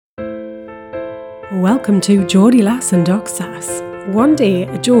Welcome to Geordie Lass and Doc Sass. One day,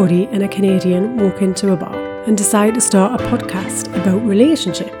 a Geordie and a Canadian walk into a bar and decide to start a podcast about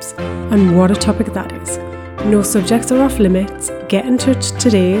relationships, and what a topic that is. No subjects are off limits. Get in touch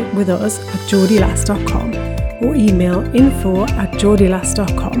today with us at geordielass.com or email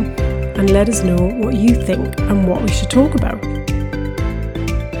info@geordielass.com and let us know what you think and what we should talk about.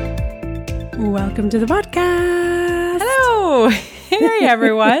 Welcome to the podcast. Hello. Hey,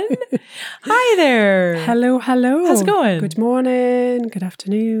 everyone. Hi there. Hello. How's it going? Good morning, good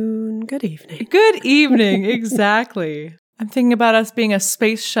afternoon, good evening. Good evening. Exactly. I'm thinking about us being a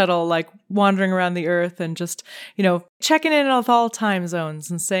space shuttle, like wandering around the earth and just, checking in with all time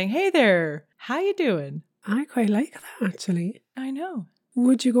zones and saying, hey there, how you doing? I quite like that, actually. I know.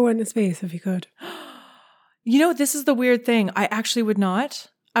 Would you go into space if you could? This is the weird thing. I actually would not.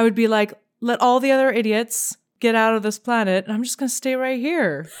 I would be like, let all the other idiots get out of this planet, and I'm just going to stay right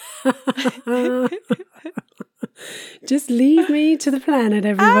here. Just leave me to the planet,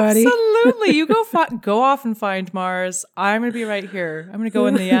 everybody. Absolutely. You go off and find Mars. I'm going to be right here. I'm going to go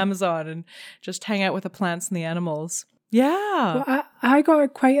in the Amazon and just hang out with the plants and the animals. Yeah. Well, I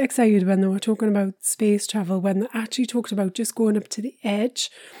got quite excited when they were talking about space travel, when they actually talked about just going up to the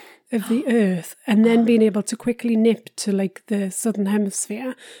edge of the earth and then being able to quickly nip to like the southern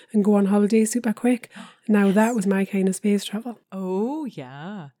hemisphere and go on holiday super quick. Now that was my kind of space travel. Oh,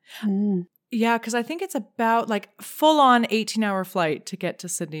 yeah. Yeah, because I think it's about like full on 18-hour flight to get to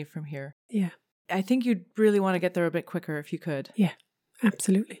Sydney from here. Yeah. I think you'd really want to get there a bit quicker if you could. Yeah,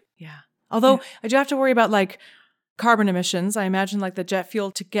 absolutely. Yeah. Although I do have to worry about like carbon emissions. I imagine like the jet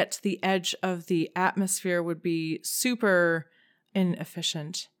fuel to get to the edge of the atmosphere would be super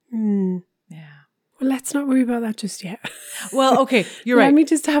inefficient. Yeah. Well, let's not worry about that just yet. Well, okay, you're right. Let me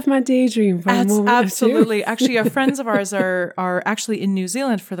just have my daydream for a moment. Absolutely. Actually, friends of ours are actually in New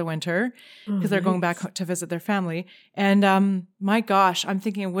Zealand for the winter because they're going back to visit their family. And my gosh, I'm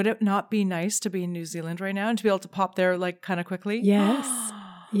thinking, would it not be nice to be in New Zealand right now and to be able to pop there like kind of quickly? Yes.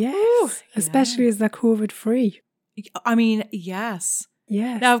 Yes. Ooh, especially as they're COVID free. I mean, yes.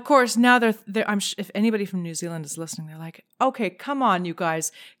 Yes. Now, of course, now they're if anybody from New Zealand is listening, they're like, okay, come on, you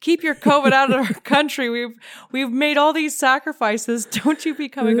guys, keep your COVID out of our country. We've made all these sacrifices. Don't you be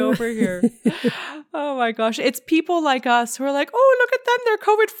coming over here. Oh my gosh. It's people like us who are like, oh, look at them. They're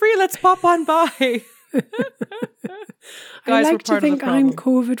COVID free. Let's pop on by. I like to think I'm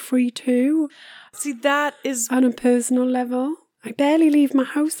COVID free too. See, that is on a personal level. I barely leave my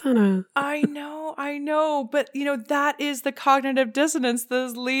house, Anna. I know. But, that is the cognitive dissonance that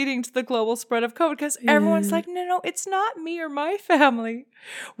is leading to the global spread of COVID because everyone's like, no, it's not me or my family.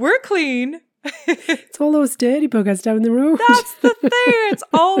 We're clean. It's all those dirty buggers down the road. That's the thing. It's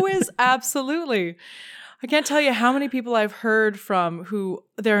always absolutely. I can't tell you how many people I've heard from who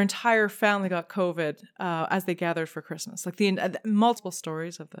their entire family got COVID as they gathered for Christmas. Like the multiple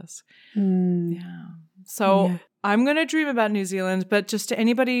stories of this. Yeah. So I'm going to dream about New Zealand, but just to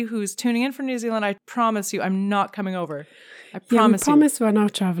anybody who's tuning in from New Zealand, I promise you, I'm not coming over. I promise you. We promise we're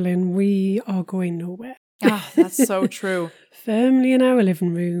not traveling. We are going nowhere. That's so true. Firmly in our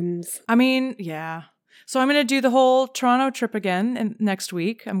living rooms. I mean, yeah. So I'm going to do the whole Toronto trip again next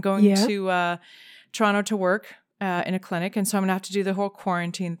week. I'm going to Toronto to work in a clinic. And so I'm going to have to do the whole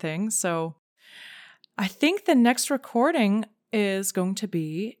quarantine thing. So I think the next recording is going to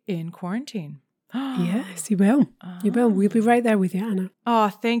be in quarantine. Yes, you will. You will. We'll be right there with you, Anna. Oh,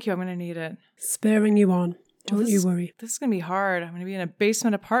 thank you. I'm going to need it. Spurring you on. Don't you worry. This is going to be hard. I'm going to be in a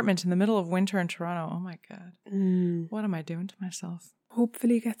basement apartment in the middle of winter in Toronto. Oh my God. What am I doing to myself?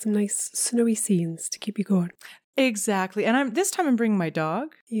 Hopefully get some nice snowy scenes to keep you going. Exactly. And this time I'm bringing my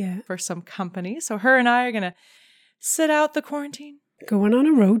dog for some company. So her and I are going to sit out the quarantine. Going on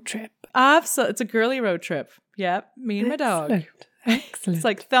a road trip. Absolutely. It's a girly road trip. Yep. Me and my dog. Excellent. It's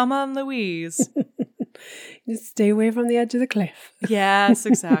like Thelma and Louise. Just stay away from the edge of the cliff. Yes,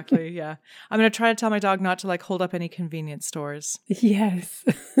 exactly. Yeah. I'm going to try to tell my dog not to like hold up any convenience stores. Yes.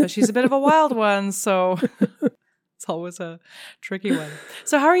 But she's a bit of a wild one, so it's always a tricky one.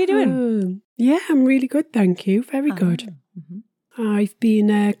 So how are you doing? Yeah, I'm really good. Thank you. Very good. I've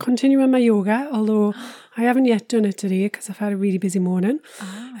been continuing my yoga, although I haven't yet done it today because I've had a really busy morning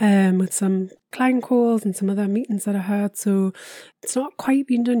with some client calls and some other meetings that I had. So it's not quite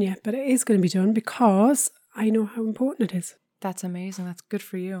been done yet, but it is going to be done because I know how important it is. That's amazing. That's good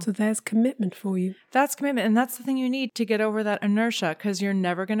for you. So there's commitment for you. That's commitment. And that's the thing you need to get over that inertia because you're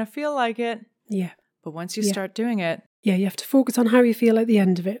never going to feel like it. Yeah. But once you start doing it. Yeah, you have to focus on how you feel at the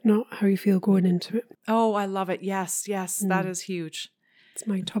end of it, not how you feel going into it. Oh, I love it. Yes. That is huge. It's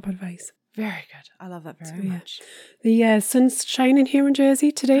my top advice. Very good. I love that very much. The sun's shining here in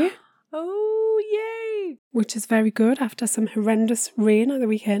Jersey today. Oh, which is very good after some horrendous rain at the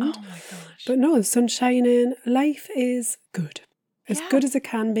weekend. Oh my gosh. But no, the sun's shining. Life is good. As good as it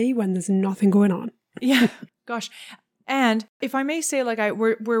can be when there's nothing going on. Yeah. Gosh. And if I may say, like,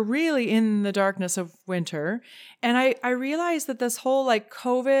 we're really in the darkness of winter. And I realize that this whole like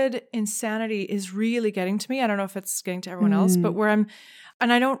COVID insanity is really getting to me. I don't know if it's getting to everyone else, but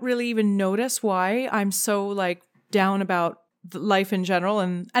and I don't really even notice why I'm so like down about life in general.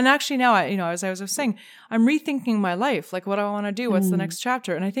 And actually now, as I was saying, I'm rethinking my life. Like, what do I want to do? What's the next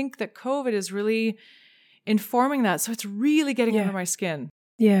chapter? And I think that COVID is really informing that. So it's really getting under my skin.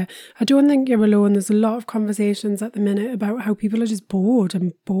 Yeah, I don't think you're alone. There's a lot of conversations at the minute about how people are just bored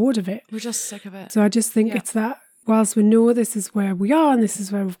of it. We're just sick of it. So I just think it's that whilst we know this is where we are and this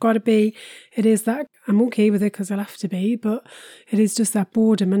is where we've got to be, it is that I'm okay with it because I'll have to be, but it is just that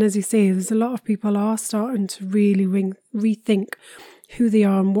boredom. And as you say, there's a lot of people are starting to really rethink who they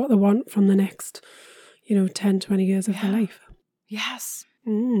are and what they want from the next, 10, 20 years of their life. Yes.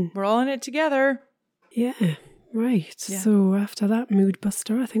 We're all in it together. Yeah. Right. Yeah. So after that mood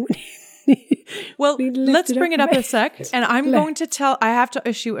buster, I think let's bring it up a sec. And I'm going to I have to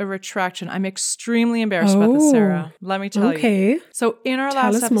issue a retraction. I'm extremely embarrassed about this, Sarah. Let me tell you. So in our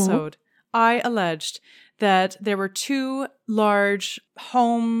last episode, I alleged that there were 2 large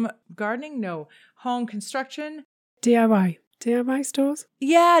home construction. DIY stores?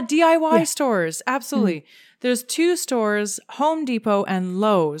 Yeah, DIY stores. Absolutely. There's 2 stores, Home Depot and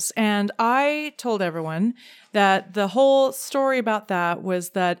Lowe's. And I told everyone that the whole story about that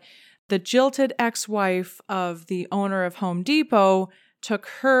was that the jilted ex-wife of the owner of Home Depot took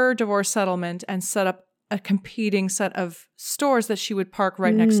her divorce settlement and set up a competing set of stores that she would park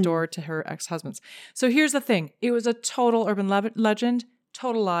right next door to her ex-husband's. So here's the thing. It was a total urban legend,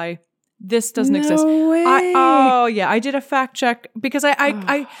 total lie. This doesn't exist. Way. I did a fact check because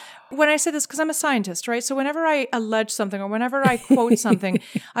I when I say this, because I'm a scientist, right? So whenever I allege something or whenever I quote something,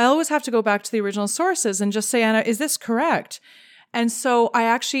 I always have to go back to the original sources and just say, Anna, is this correct? And so I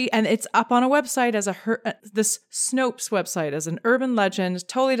actually, and it's up on a website as this Snopes website as an urban legend,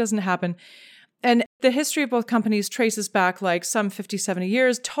 totally doesn't happen. And the history of both companies traces back like some 50, 70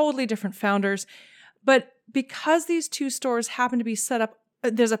 years, totally different founders. But because these 2 stores happen to be set up,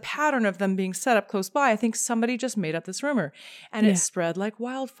 there's a pattern of them being set up close by. I think somebody just made up this rumor and it spread like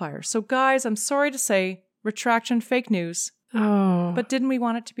wildfire. So guys, I'm sorry to say, retraction, fake news. Oh. But didn't we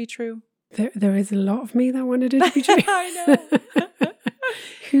want it to be true? There is a lot of me that wanted it to be true. I know.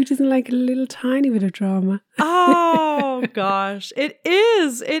 Who doesn't like a little tiny bit of drama? Oh gosh, it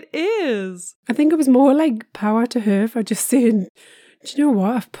is. It is. I think it was more like power to her for just saying, do you know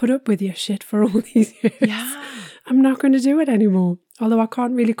what? I've put up with your shit for all these years. Yeah. I'm not going to do it anymore. Although I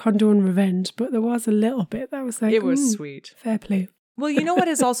can't really condone revenge, but there was a little bit that was like, it was sweet. Fair play. Well, you know what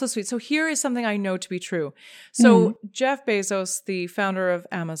is also sweet? So here is something I know to be true. So Jeff Bezos, the founder of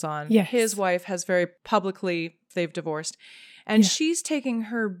Amazon, his wife has very publicly, they've divorced. And she's taking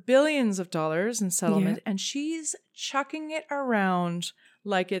her billions of dollars in settlement and she's chucking it around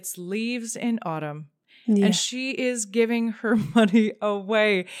like it's leaves in autumn. Yeah. And she is giving her money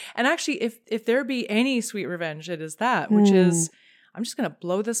away. And actually, if there be any sweet revenge, it is that, which is, I'm just going to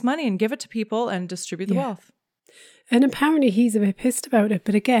blow this money and give it to people and distribute the wealth. And apparently he's a bit pissed about it.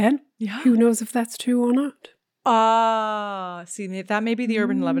 But again, who knows if that's true or not? See, that may be the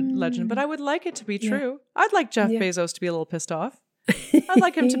urban legend, but I would like it to be true. I'd like Jeff Bezos to be a little pissed off. I'd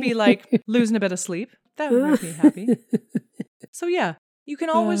like him to be like losing a bit of sleep. That would make me happy. So yeah, you can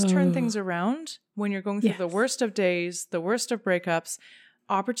always turn things around when you're going through the worst of days, the worst of breakups.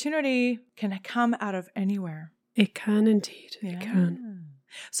 Opportunity can come out of anywhere. It can indeed. Yeah. It can.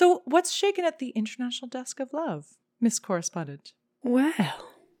 So what's shaking at the International Desk of Love, Miss Correspondent? Well,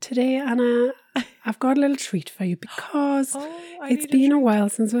 today, Anna, I've got a little treat for you because it's been a while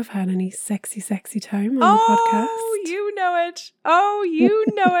since we've had any sexy time on the podcast. Oh, you know it. Oh, you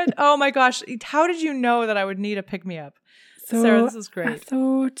know it. Oh my gosh. How did you know that I would need a pick-me-up? So Sarah, this is great. I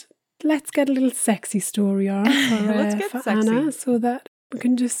thought, let's get a little sexy story on for Anna so that we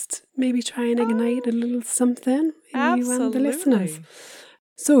can just maybe try and ignite a little something in you and the listeners.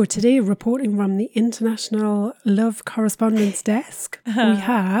 So today, reporting from the International Love Correspondence Desk, we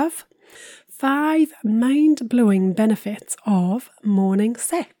have 5 mind-blowing benefits of morning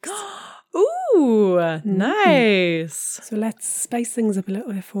sex. Ooh, nice. So let's spice things up a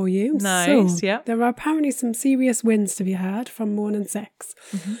little bit for you. Nice, so, there are apparently some serious wins to be had from morning sex.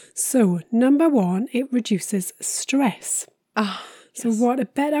 So, number 1, it reduces stress. So what a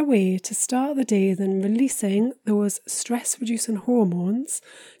better way to start the day than releasing those stress-reducing hormones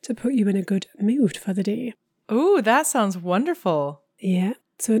to put you in a good mood for the day. Ooh, that sounds wonderful. Yeah.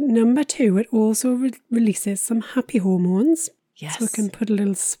 So number 2, it also releases some happy hormones. Yes. So it can put a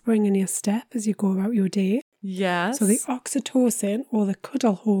little spring in your step as you go about your day. Yes. So the oxytocin, or the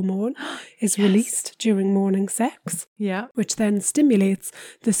cuddle hormone, is released during morning sex. Yeah. Which then stimulates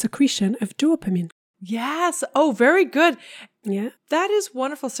the secretion of dopamine. Yes. Oh, very good. Yeah. That is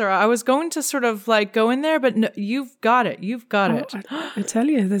wonderful, Sarah. I was going to sort of like go in there, but no, you've got it. You've got it. I tell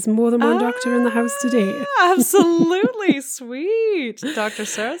you, there's more than one doctor in the house today. Absolutely. Sweet. Dr.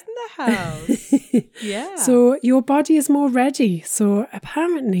 Sarah's in the house. Yeah. So your body is more ready. So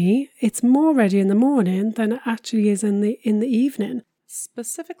apparently it's more ready in the morning than it actually is in the evening.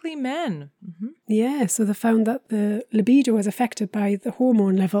 Specifically men. Mm-hmm. Yeah, so they found that the libido is affected by the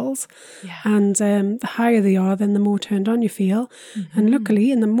hormone levels. Yeah. And the higher they are, then the more turned on you feel. Mm-hmm. And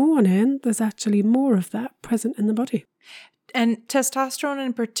luckily in the morning, there's actually more of that present in the body. And testosterone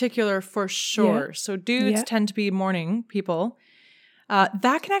in particular, for sure. Yeah. So dudes tend to be morning people.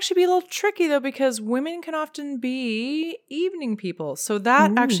 That can actually be a little tricky, though, because women can often be evening people. So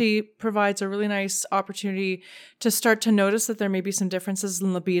that actually provides a really nice opportunity to start to notice that there may be some differences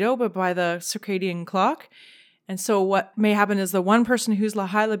in libido, but by the circadian clock. And so what may happen is the one person who's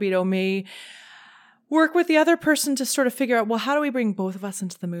high libido may work with the other person to sort of figure out, well, how do we bring both of us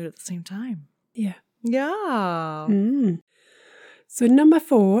into the mood at the same time? Yeah. Yeah. So number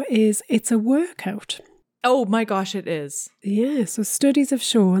 4 is it's a workout. Oh my gosh, it is. Yeah, so studies have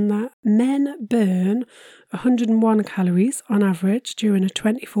shown that men burn 101 calories on average during a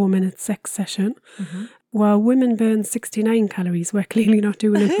 24-minute sex session, while women burn 69 calories. We're clearly not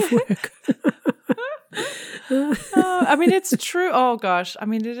doing enough work. I mean, it's true. Oh gosh. I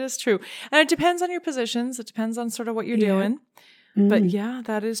mean, it is true. And it depends on your positions. It depends on sort of what you're doing. But yeah,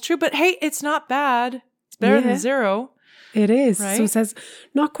 that is true. But hey, it's not bad. It's better than 0. It is. Right? So it says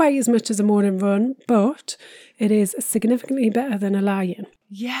not quite as much as a morning run, but it is significantly better than a lie-in.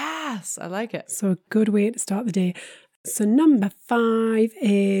 Yes, I like it. So a good way to start the day. So number 5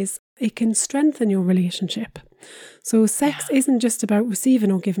 is it can strengthen your relationship. So sex isn't just about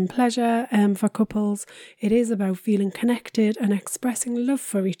receiving or giving pleasure for couples. It is about feeling connected and expressing love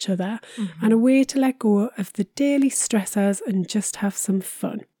for each other and a way to let go of the daily stressors and just have some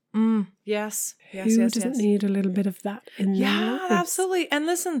fun. Yes. Who doesn't need a little bit of that in their lives? Yeah, absolutely. And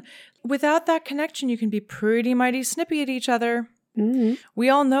listen, without that connection, you can be pretty mighty snippy at each other. We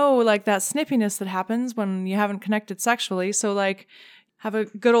all know like that snippiness that happens when you haven't connected sexually. So like have a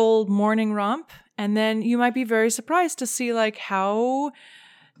good old morning romp, and then you might be very surprised to see like how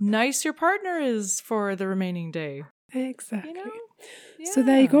nice your partner is for the remaining day. Exactly. You know? Yeah. So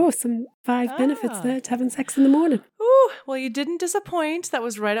there you go, some 5 benefits there to having sex in the morning. Ooh, well, you didn't disappoint. That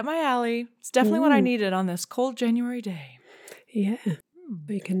was right up my alley. It's definitely what I needed on this cold January day. Yeah.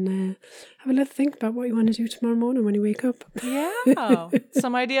 You can have a little think about what you want to do tomorrow morning when you wake up. Yeah.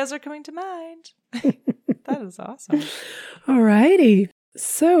 Some ideas are coming to mind. That is awesome. Alrighty.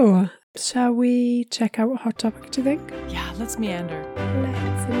 So, shall we check out a hot topic, do you think? Yeah, let's meander.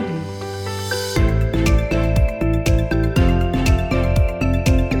 Let's indeed.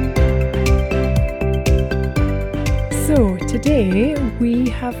 So today we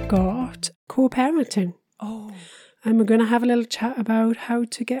have got co-parenting. Oh. And we're going to have a little chat about how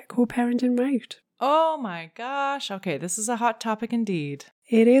to get co-parenting right. Oh my gosh. Okay, this is a hot topic indeed.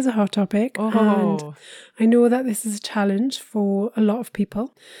 It is a hot topic. Oh. And I know that this is a challenge for a lot of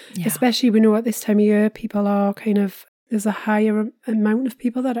people. Yeah. Especially we know at this time of year, people are there's a higher amount of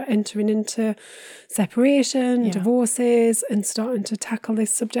people that are entering into separation, divorces, and starting to tackle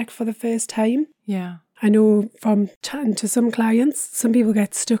this subject for the first time. Yeah. I know from chatting to some clients, some people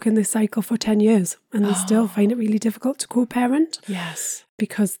get stuck in this cycle for 10 years and they still find it really difficult to co-parent. Yes.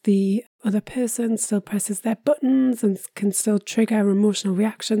 Because the other person still presses their buttons and can still trigger emotional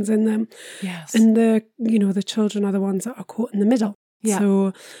reactions in them. Yes. And the children are the ones that are caught in the middle. Yeah.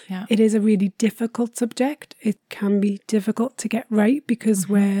 So it is a really difficult subject. It can be difficult to get right because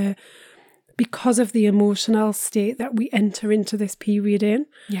because of the emotional state that we enter into this period in,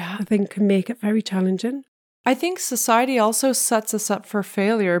 I think can make it very challenging. I think society also sets us up for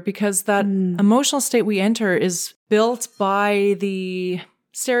failure because that emotional state we enter is built by the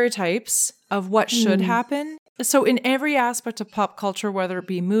stereotypes of what should happen. So in every aspect of pop culture, whether it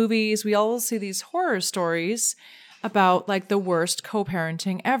be movies, we always see these horror stories about like the worst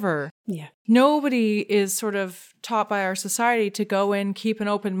co-parenting ever. Yeah. Nobody is sort of taught by our society to go in, keep an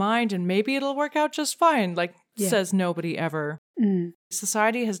open mind, and maybe it'll work out just fine. Like says nobody ever.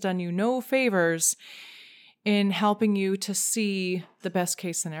 Society has done you no favors in helping you to see the best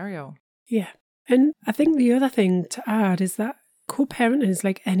case scenario. Yeah. And I think the other thing to add is that co-parenting is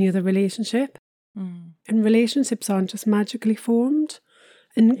like any other relationship. And relationships aren't just magically formed.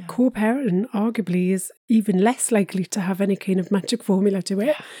 And co-parenting arguably is even less likely to have any kind of magic formula to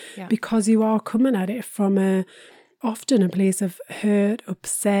it because you are coming at it from often a place of hurt,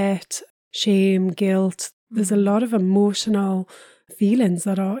 upset, shame, guilt. There's a lot of emotional feelings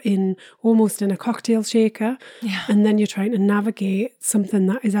that are almost in a cocktail shaker. Yeah. And then you're trying to navigate something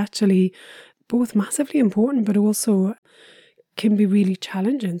that is actually both massively important, but also can be really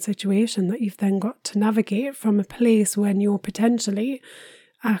challenging situation that you've then got to navigate from a place when you're potentially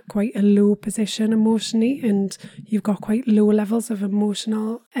at quite a low position emotionally and you've got quite low levels of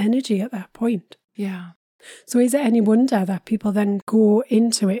emotional energy at that point. Yeah. So is it any wonder that people then go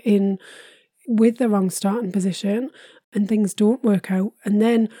into it with the wrong starting position and things don't work out? And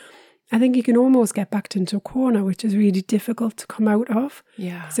then I think you can almost get backed into a corner, which is really difficult to come out of.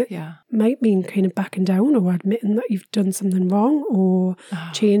 Yeah. It might mean kind of backing down or admitting that you've done something wrong or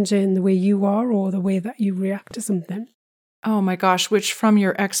changing the way you are or the way that you react to something. Oh my gosh, which from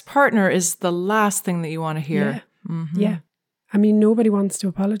your ex-partner is the last thing that you want to hear. Yeah. Mm-hmm. Yeah. I mean, nobody wants to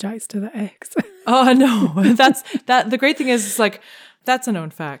apologize to the ex. Oh, no. The great thing is, it's like, that's a known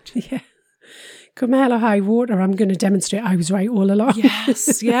fact. Yeah. Come hell or high water, I'm going to demonstrate I was right all along.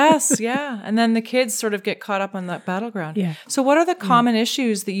 Yes. Yeah. And then the kids sort of get caught up on that battleground. Yeah. So what are the common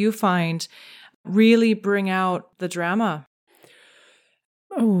issues that you find really bring out the drama?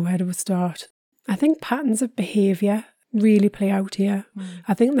 Oh, where do we start? I think patterns of behaviour really play out here.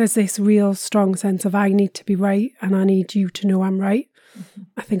 I think there's this real strong sense of I need to be right and I need you to know I'm right. Mm-hmm.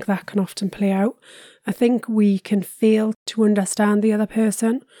 I think that can often play out. I think we can fail to understand the other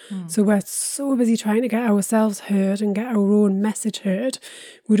person. So we're so busy trying to get ourselves heard and get our own message heard,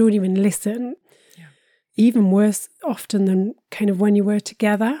 we don't even listen. Yeah. Even worse often than kind of when you were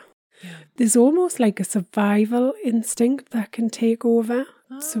together. Yeah. There's almost like a survival instinct that can take over.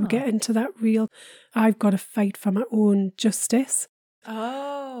 So we get into that real, I've got to fight for my own justice.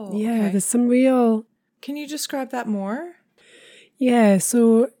 Oh, yeah. Okay. There's some real. Can you describe that more? Yeah,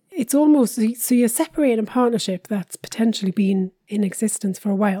 so it's almost, so you're separating a partnership that's potentially been in existence for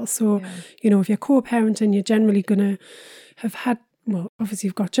a while. So, if you're co-parenting, you're generally going to have had, well, obviously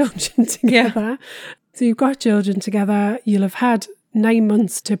you've got children together. Yeah. So you've got children together. You'll have had 9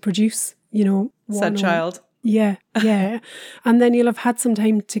 months to produce, said child. Yeah. And then you'll have had some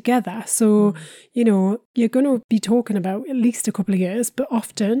time together. So, you're going to be talking about at least a couple of years, but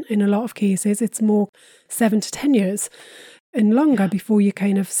often in a lot of cases, it's more 7 to 10 years and longer before you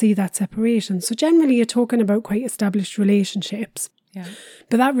kind of see that separation. So generally you're talking about quite established relationships. Yeah.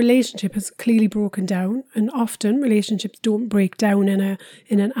 But that relationship has clearly broken down, and often relationships don't break down in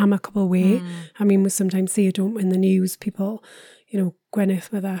an amicable way. I mean, we sometimes see it, don't we, in the news, people,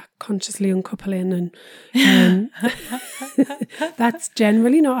 Gwyneth with her consciously uncoupling, and that's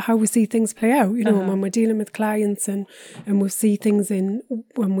generally not how we see things play out. When we're dealing with clients and we see things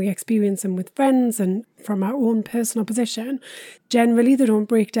when we experience them with friends and from our own personal position, generally they don't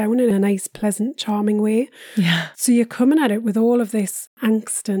break down in a nice, pleasant, charming way. Yeah. So you're coming at it with all of this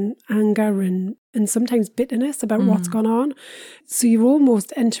angst and anger and sometimes bitterness about what's gone on. So you're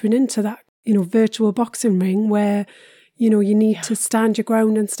almost entering into that, virtual boxing ring where you need to stand your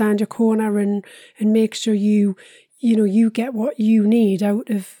ground and stand your corner and make sure you get what you need out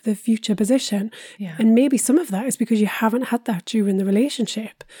of the future position. Yeah. And maybe some of that is because you haven't had that during the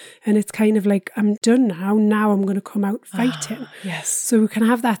relationship. And it's kind of like, I'm done now. Now I'm going to come out fighting. Yes. So we can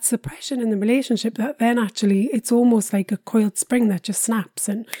have that suppression in the relationship that then actually it's almost like a coiled spring that just snaps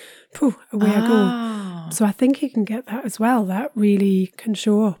and poof, away I go. So I think you can get that as well. That really can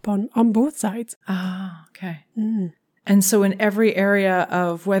show up on both sides. Okay. And so in every area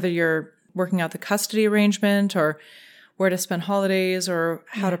of whether you're working out the custody arrangement or where to spend holidays or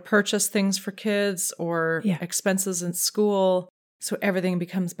how to purchase things for kids or expenses in school, so everything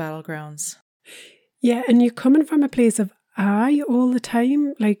becomes battlegrounds. Yeah, and you're coming from a place of I all the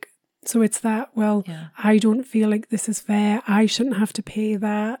time. Like, so it's that, I don't feel like this is fair. I shouldn't have to pay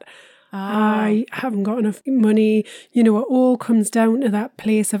that. I haven't got enough money. It all comes down to that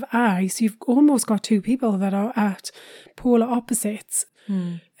place of I. So you've almost got two people that are at polar opposites.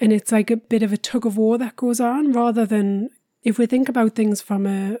 And it's like a bit of a tug of war that goes on, rather than, if we think about things from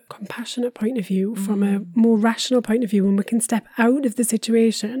a compassionate point of view, from a more rational point of view, and we can step out of the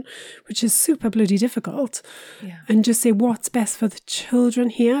situation, which is super bloody difficult, and just say what's best for the children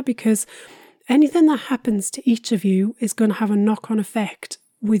here, because anything that happens to each of you is going to have a knock-on effect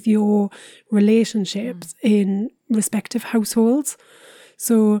with your relationships in respective households.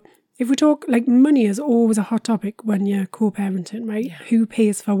 So if we talk, like, money is always a hot topic when you're co-parenting, right? Yeah. Who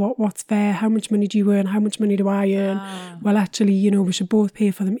pays for what's fair, how much money do you earn, how much money do I earn? Well, actually, you know, we should both pay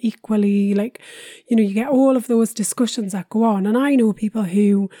for them equally. Like, you know, you get all of those discussions that go on. And I know people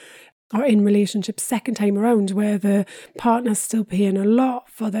who are in relationships second time around where the partner's still paying a lot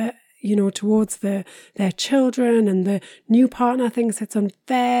for the, you know, towards their children, and the new partner thinks it's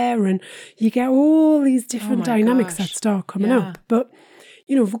unfair, and you get all these different dynamics that start coming up. But,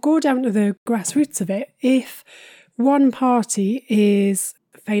 you know, if we go down to the grassroots of it, if one party is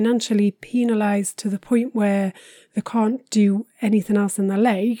financially penalised to the point where they can't do anything else in their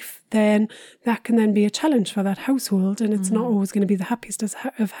life, then that can then be a challenge for that household, and it's not always going to be the happiest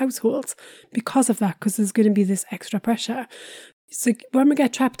of households because of that, because there's going to be this extra pressure. So when we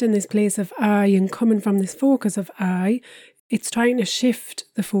get trapped in this place of I and coming from this focus of I, it's trying to shift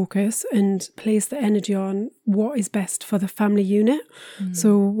the focus and place the energy on what is best for the family unit.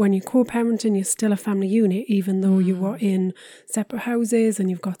 So when you're co-parenting, you're still a family unit, even though you are in separate houses and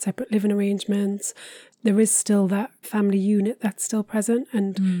you've got separate living arrangements. There is still that family unit that's still present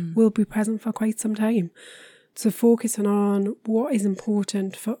and will be present for quite some time. So focusing on what is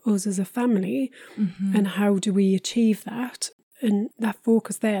important for us as a family and how do we achieve that. And that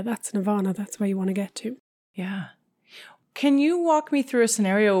focus there, that's nirvana, that's where you want to get to. Yeah. Can you walk me through a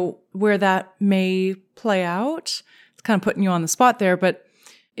scenario where that may play out? It's kind of putting you on the spot there, but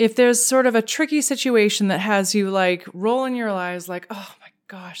if there's sort of a tricky situation that has you like rolling your eyes like, oh my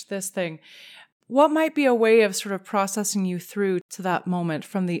gosh, this thing, what might be a way of sort of processing you through to that moment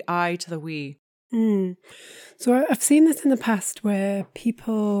from the I to the we? So I've seen this in the past where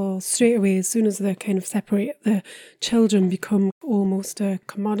people straight away, as soon as they kind of separate, the children become almost a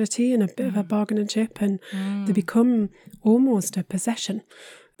commodity and a bit of a bargaining chip, and they become almost a possession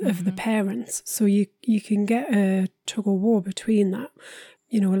of the parents. So you can get a tug of war between that.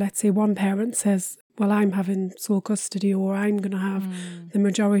 You know, let's say one parent says, well, I'm having sole custody, or I'm going to have the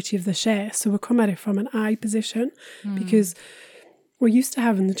majority of the share. So we come at it from an I position because we're used to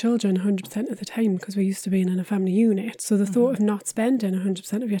having the children 100% of the time because we're used to being in a family unit. So the thought of not spending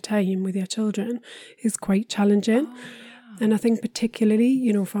 100% of your time with your children is quite challenging. And I think particularly,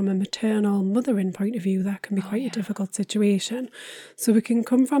 you know, from a maternal mothering point of view, that can be quite a difficult situation. So we can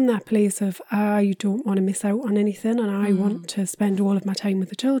come from that place of, I don't want to miss out on anything and I want to spend all of my time with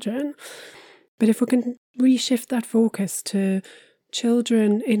the children. But if we can reshift that focus to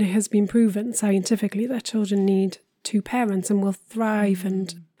children, it has been proven scientifically that children need two parents and will thrive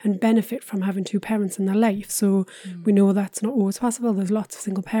and benefit from having two parents in their life. So we know that's not always possible. There's lots of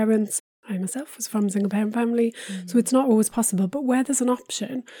single parents. I myself was from a single parent family, so it's not always possible. But where there's an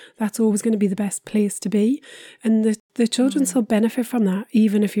option, that's always going to be the best place to be. And the children still benefit from that,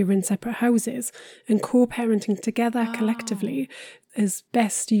 even if you're in separate houses. And co-parenting together collectively as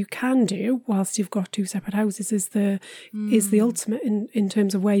best you can do whilst you've got two separate houses is the ultimate in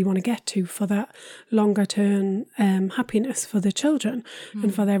terms of where you want to get to for that longer term happiness for the children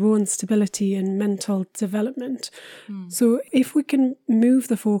and for their own stability and mental development. So if we can move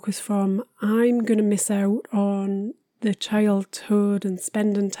the focus from I'm going to miss out on the childhood and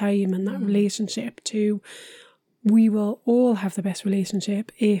spending time and that relationship to we will all have the best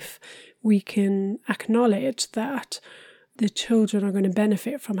relationship if we can acknowledge that the children are going to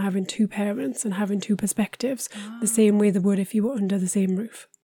benefit from having two parents and having two perspectives the same way they would if you were under the same roof.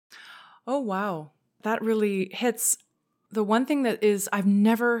 Oh, wow. That really hits. The one thing that is, I've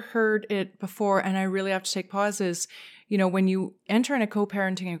never heard it before, and I really have to take pause is, you know, when you enter in a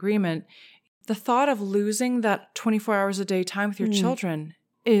co-parenting agreement, the thought of losing that 24 hours a day time with your children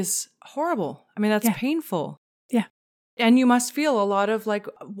is horrible. I mean, that's painful. Yeah. And you must feel a lot of like,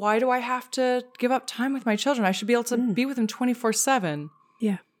 why do I have to give up time with my children? I should be able to be with them 24/7.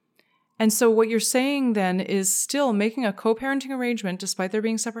 Yeah. And so what you're saying then is still making a co-parenting arrangement, despite there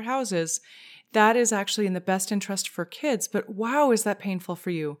being separate houses, that is actually in the best interest for kids. But wow, is that painful for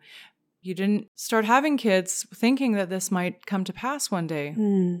you? You didn't start having kids thinking that this might come to pass one day.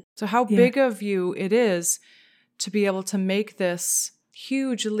 So how big of you it is to be able to make this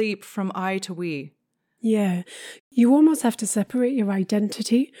huge leap from I to we. Yeah, you almost have to separate your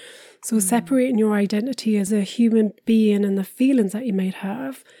identity. So separating your identity as a human being and the feelings that you might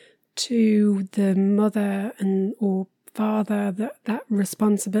have to the mother and or father, that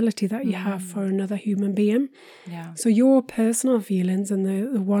responsibility that you have for another human being. Yeah. So your personal feelings and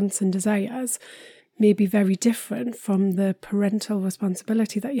the wants and desires may be very different from the parental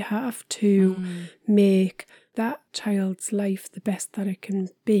responsibility that you have to make that child's life the best that it can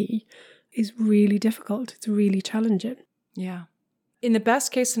be. Is really difficult. It's really challenging. Yeah. In the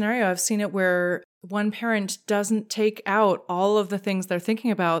best case scenario, I've seen it where one parent doesn't take out all of the things they're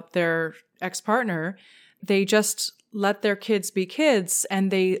thinking about their ex-partner. They just let their kids be kids, and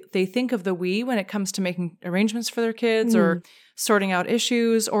they think of the we when it comes to making arrangements for their kids or sorting out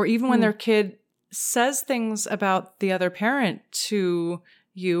issues, or even when their kid says things about the other parent to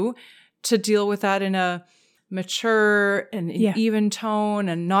you, to deal with that in a mature and even tone,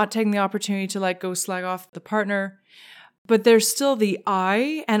 and not taking the opportunity to like go slag off the partner. But there's still the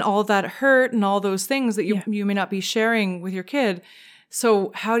I and all that hurt and all those things that you may not be sharing with your kid.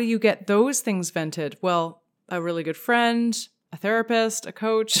 So how do you get those things vented? Well, a really good friend, a therapist, a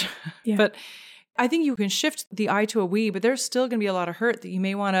coach. Yeah. But I think you can shift the I to a we, but there's still going to be a lot of hurt that you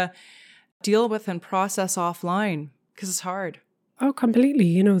may want to deal with and process offline because it's hard. Oh, completely.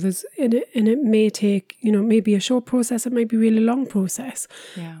 You know, it may take, you know, maybe a short process, it might be a really long process.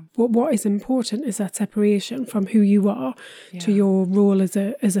 Yeah. But what is important is that separation from who you are to your role as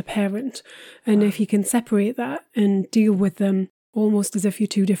a parent. And if you can separate that and deal with them almost as if you're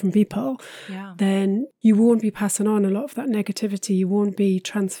two different people, then you won't be passing on a lot of that negativity. You won't be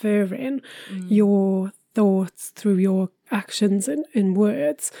transferring your thoughts through your actions and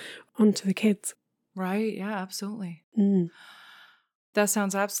words onto the kids. Right. Yeah, absolutely. That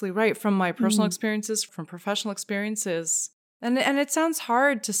sounds absolutely right. From my personal experiences, from professional experiences. And it sounds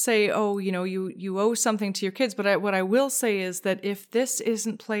hard to say, oh, you know, you owe something to your kids. But what I will say is that if this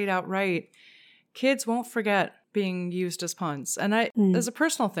isn't played out right, kids won't forget being used as pawns. And as a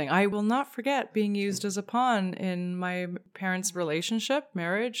personal thing, I will not forget being used as a pawn in my parents' relationship,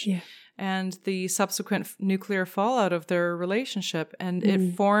 marriage, and the subsequent nuclear fallout of their relationship. And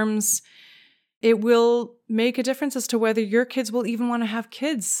it will make a difference as to whether your kids will even want to have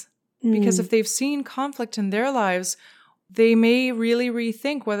kids. Because if they've seen conflict in their lives, they may really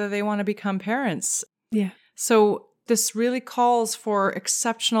rethink whether they want to become parents. Yeah. So this really calls for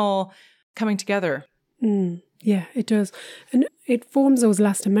exceptional coming together. Yeah, it does. And it forms those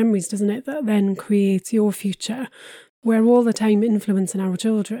lasting memories, doesn't it? That then creates your future. We're all the time influencing our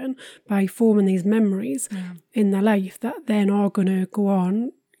children by forming these memories in their life that then are going to go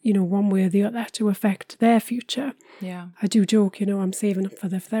on, you know, one way or the other to affect their future. Yeah. I do joke, you know, I'm saving up for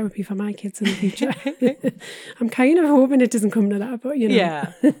the therapy for my kids in the future. I'm kind of hoping it doesn't come to that, but you know.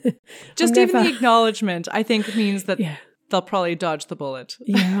 Yeah. Just even the acknowledgement, I think, means that they'll probably dodge the bullet.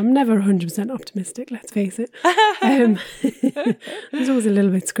 Yeah, I'm never 100% optimistic, let's face it. There's always a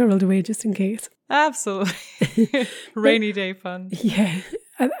little bit squirreled away just in case. Absolutely. Rainy day fun. Yeah.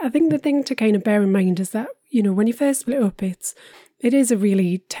 I think the thing to kind of bear in mind is that, you know, when you first split up, it is a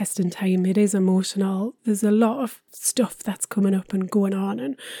really testing time. It is emotional. There's a lot of stuff that's coming up and going on,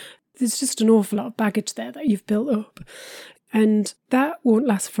 and there's just an awful lot of baggage there that you've built up. And that won't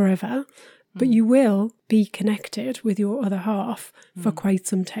last forever, but you will be connected with your other half for quite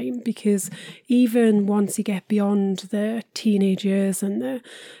some time, because even once you get beyond the teenage years and the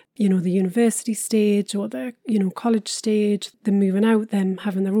university stage or the, college stage, them moving out, them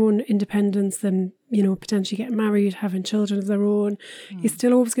having their own independence, them, potentially getting married, having children of their own, you're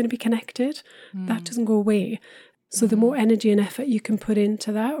still always going to be connected. That doesn't go away. So the more energy and effort you can put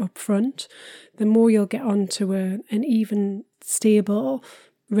into that up front, the more you'll get onto an even, stable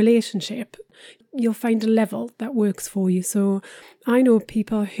relationship. You'll find a level that works for you. So I know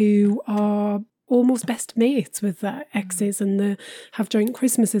people who are almost best mates with their exes, and they have joint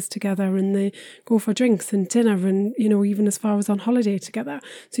Christmases together, and they go for drinks and dinner, and even as far as on holiday together.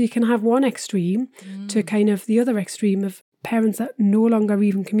 So you can have one extreme to kind of the other extreme of parents that no longer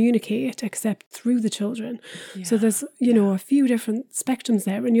even communicate except through the children. So there's a few different spectrums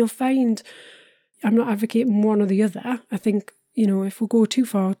there, and you'll find, I'm not advocating one or the other. I think if we go too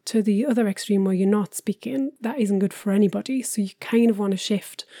far to the other extreme where you're not speaking, that isn't good for anybody. So you kind of want to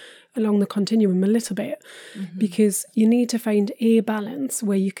shift along the continuum a little bit, because you need to find a balance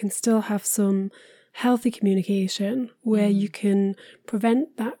where you can still have some healthy communication, where you can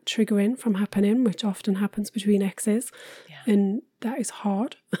prevent that triggering from happening, which often happens between exes, and that is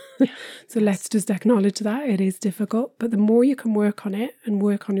hard. So let's just acknowledge that it is difficult, but the more you can work on it and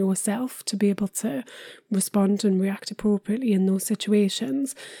work on yourself to be able to respond and react appropriately in those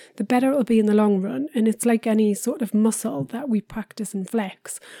situations, the better it'll be in the long run. And it's like any sort of muscle that we practice and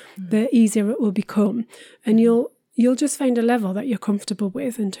flex, the easier it will become. And you'll just find a level that you're comfortable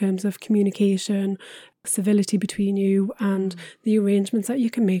with in terms of communication, civility between you, and the arrangements that you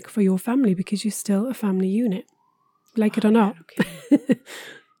can make for your family, because you're still a family unit, like it or not. Okay.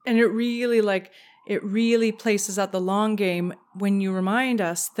 And it really places out the long game when you remind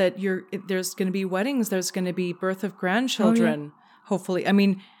us that there's going to be weddings, there's going to be birth of grandchildren, hopefully. I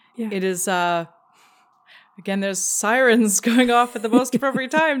mean, it is, I Again, there's sirens going off at the most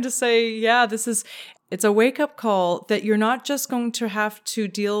appropriate time to say, yeah, it's a wake-up call that you're not just going to have to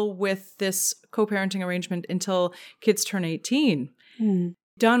deal with this co-parenting arrangement until kids turn 18.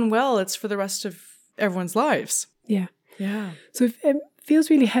 Done well, it's for the rest of everyone's lives. Yeah. Yeah. So it feels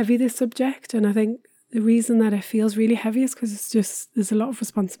really heavy, this subject. And I think the reason that it feels really heavy is because there's a lot of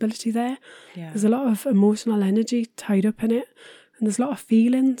responsibility there. Yeah. There's a lot of emotional energy tied up in it. And there's a lot of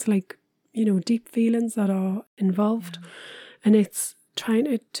feelings, like, deep feelings that are involved. Yeah. And it's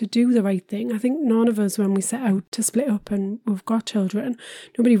trying to do the right thing. I think none of us, when we set out to split up and we've got children,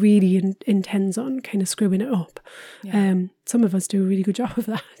 nobody really intends on kind of screwing it up. Yeah. Some of us do a really good job of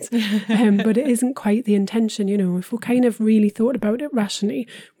that. But it isn't quite the intention, If we kind of really thought about it rationally,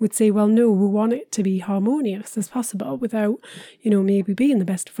 we'd say, well, no, we want it to be harmonious as possible without, maybe being the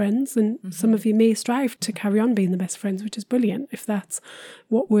best friends. And some of you may strive to carry on being the best friends, which is brilliant if that's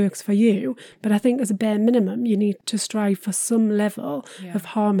what works for you. But I think as a bare minimum, you need to strive for some level of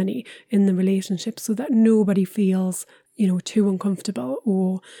harmony in the relationship so that nobody feels, too uncomfortable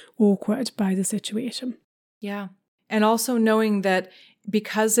or awkward by the situation. Yeah. And also knowing that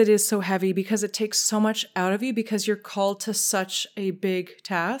because it is so heavy, because it takes so much out of you, because you're called to such a big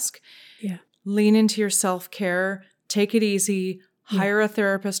task, lean into your self-care, take it easy, hire a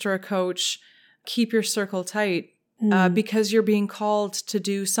therapist or a coach, keep your circle tight, because you're being called to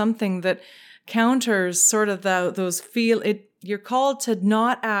do something that counters sort of you're called to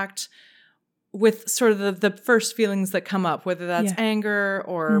not act with sort of the first feelings that come up, whether that's anger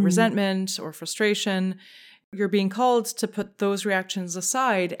or resentment or frustration. You're being called to put those reactions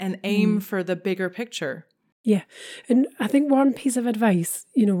aside and aim for the bigger picture. Yeah. And I think one piece of advice,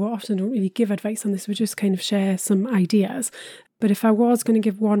 we often don't really give advice on this, we just kind of share some ideas. But if I was going to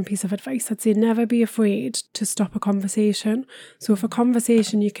give one piece of advice, I'd say never be afraid to stop a conversation. So if a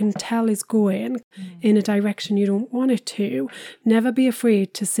conversation you can tell is going in a direction you don't want it to, never be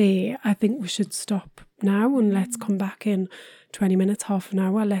afraid to say, I think we should stop now and let's come back in 20 minutes, half an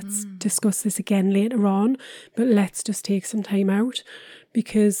hour. Let's discuss this again later on, but let's just take some time out,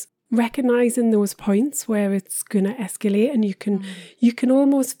 because recognizing those points where it's going to escalate, and you can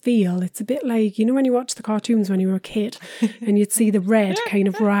almost feel, it's a bit like, when you watch the cartoons when you were a kid and you'd see the red kind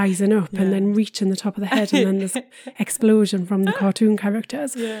of rising up and then reaching the top of the head, and then this explosion from the cartoon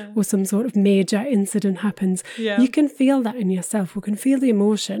characters or some sort of major incident happens. You can feel that in yourself. We can feel the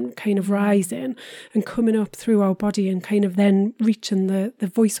emotion kind of rising and coming up through our body and kind of then reaching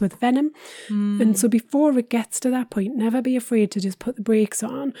the voice with venom. And so before it gets to that point, never be afraid to just put the brakes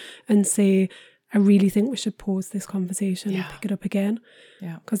on and say, I really think we should pause this conversation and pick it up again.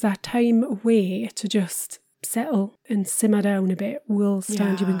 Yeah. Because that time away to just settle and simmer down a bit will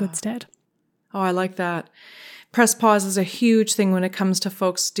stand you in good stead. Oh, I like that. Press pause is a huge thing when it comes to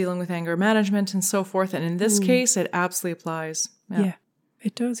folks dealing with anger management and so forth. And in this case, it absolutely applies. Yeah,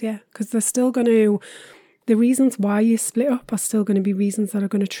 it does, Because they're still going to... The reasons why you split up are still going to be reasons that are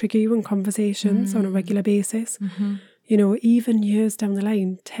going to trigger you in conversations on a regular basis. Even years down the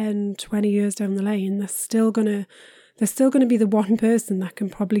line, 10, 20 years down the line, there's still going to be the one person that can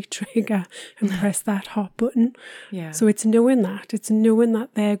probably trigger and press that hot button. Yeah. So it's knowing that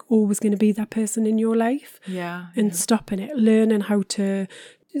they're always going to be that person in your life. Yeah. And stopping it, learning how to,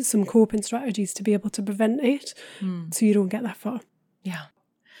 some coping strategies to be able to prevent it so you don't get that far. Yeah.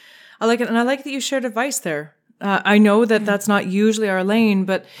 I like it. And I like that you shared advice there. I know that that's not usually our lane,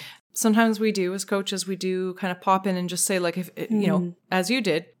 but sometimes we do, as coaches, we do kind of pop in and just say, like, if as you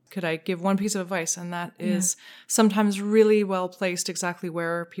did, could I give one piece of advice? And that is sometimes really well placed exactly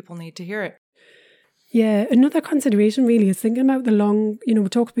where people need to hear it. Yeah, another consideration really is thinking about the long, we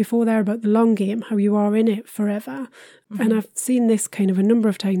talked before there about the long game, how you are in it forever. And I've seen this kind of a number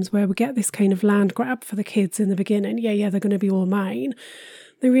of times where we get this kind of land grab for the kids in the beginning. Yeah, they're going to be all mine.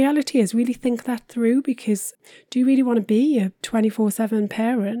 The reality is really think that through, because do you really want to be a 24/7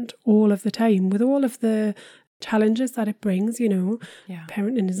 parent all of the time with all of the challenges that it brings?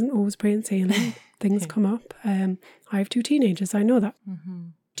 Parenting isn't always plain sailing. Things come up. I have 2 teenagers. I know that.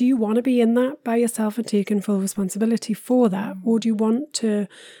 Do you want to be in that by yourself and taking full responsibility for that? Or do you want to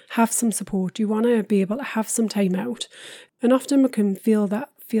have some support? Do you want to be able to have some time out? And often we can feel that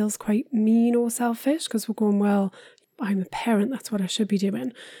feels quite mean or selfish because we're going, well, I'm a parent, that's what I should be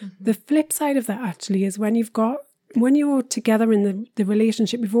doing. The flip side of that actually is when you're together in the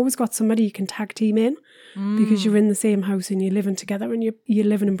relationship, you've always got somebody you can tag team in because you're in the same house and you're living together and you're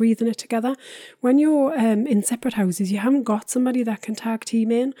living and breathing it together. When you're in separate houses, you haven't got somebody that can tag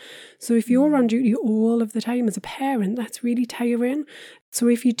team in. So if you're on duty all of the time as a parent, that's really tiring. So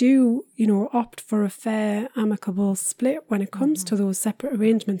if you do, opt for a fair, amicable split when it comes to those separate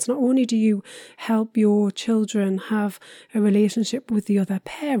arrangements, not only do you help your children have a relationship with the other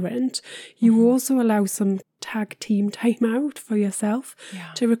parent, you also allow some tag team time out for yourself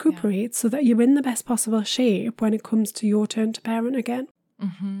to recuperate so that you're in the best possible shape when it comes to your turn to parent again.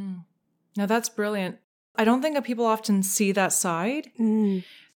 Mm-hmm. Now that's brilliant. I don't think that people often see that side.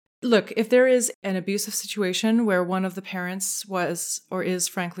 Look, if there is an abusive situation where one of the parents was or is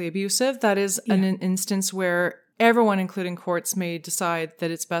frankly abusive, that is an instance where everyone, including courts, may decide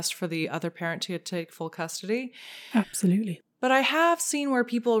that it's best for the other parent to take full custody. Absolutely. But I have seen where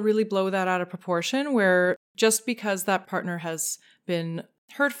people really blow that out of proportion, where just because that partner has been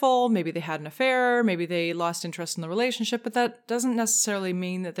hurtful, maybe they had an affair, maybe they lost interest in the relationship, but that doesn't necessarily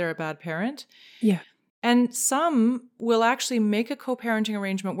mean that they're a bad parent. Yeah. And some will actually make a co-parenting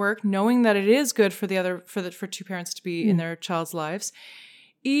arrangement work, knowing that it is good for for two parents to be in their child's lives,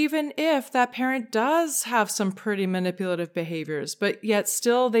 even if that parent does have some pretty manipulative behaviors, but yet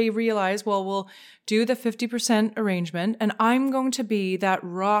still they realize, well, we'll do the 50% arrangement, and I'm going to be that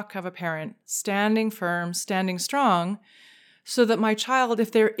rock of a parent, standing firm, standing strong, so that my child,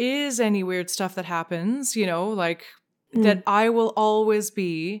 if there is any weird stuff that happens, that I will always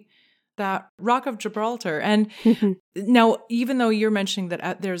be that rock of Gibraltar. And now, even though you're mentioning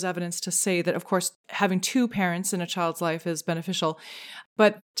that there's evidence to say that, of course, having two parents in a child's life is beneficial,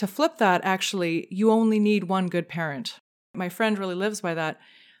 but to flip that, actually, you only need one good parent. My friend really lives by that.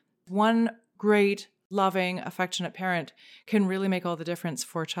 One great, loving, affectionate parent can really make all the difference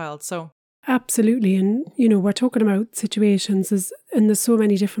for a child. So absolutely. And, we're talking about situations and there's so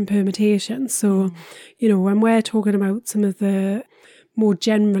many different permutations. So, when we're talking about some of the more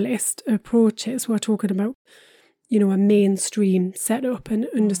generalist approaches, we're talking about, a mainstream setup, and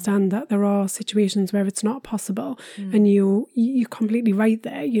understand that there are situations where it's not possible. And you're completely right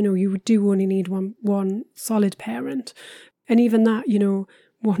there. You do only need one solid parent. And even that,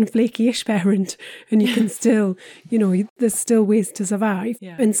 one flaky-ish parent, and you can still, there's still ways to survive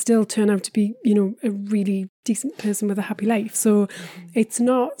and still turn out to be, a really decent person with a happy life. So it's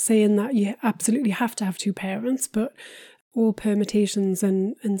not saying that you absolutely have to have two parents, but all permutations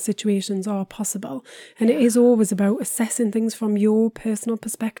and situations are possible. And it is always about assessing things from your personal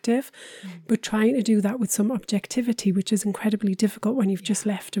perspective, but trying to do that with some objectivity, which is incredibly difficult when you've just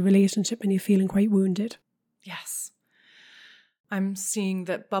left a relationship and you're feeling quite wounded. Yes. I'm seeing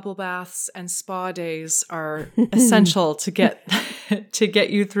that bubble baths and spa days are essential to get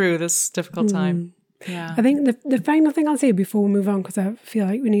you through this difficult time. Yeah. I think the final thing I'll say before we move on, because I feel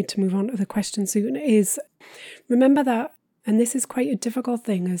like we need to move on to the question soon, is remember that, and this is quite a difficult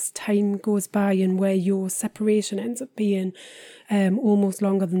thing as time goes by and where your separation ends up being almost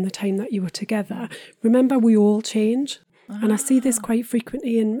longer than the time that you were together. Remember, we all change. And I see this quite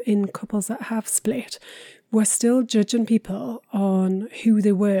frequently in couples that have split. We're still judging people on who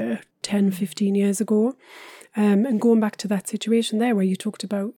they were 10, 15 years ago. And going back to that situation there where you talked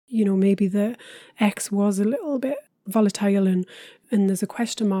about, maybe the ex was a little bit volatile and there's a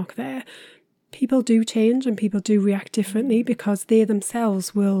question mark there. People do change and people do react differently because they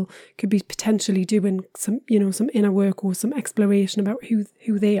themselves could be potentially doing some inner work or some exploration about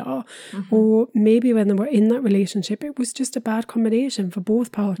who they are. Or maybe when they were in that relationship, it was just a bad combination for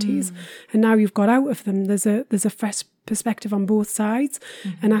both parties. And now you've got out of them. There's a fresh perspective on both sides,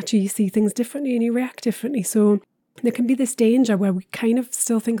 and actually you see things differently and you react differently. So there can be this danger where we kind of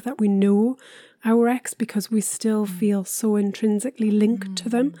still think that we know our ex because we still feel so intrinsically linked to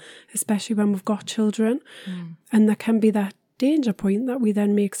them, especially when we've got children. And there can be that danger point that we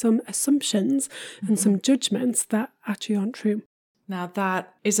then make some assumptions and some judgments that actually aren't true. Now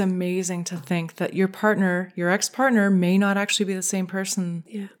that is amazing to think that your ex-partner may not actually be the same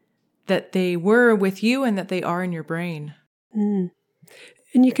person that they were with you and that they are in your brain. And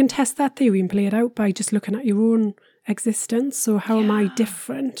you can test that theory and play it out by just looking at your own existence. So how am I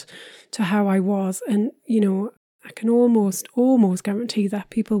different to how I was? And, I can almost guarantee that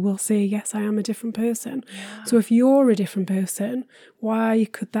people will say, yes, I am a different person. So if you're a different person, why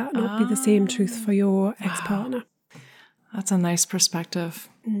could that not be the same truth for your ex-partner? That's a nice perspective.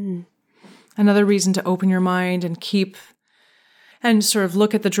 Another reason to open your mind and and sort of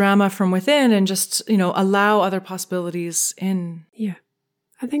look at the drama from within and just, allow other possibilities in. Yeah.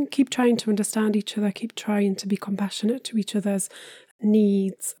 I think keep trying to understand each other, keep trying to be compassionate to each other's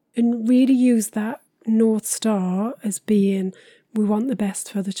needs, and really use that North Star as being, we want the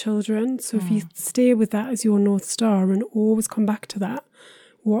best for the children. So if you stay with that as your North Star and always come back to that,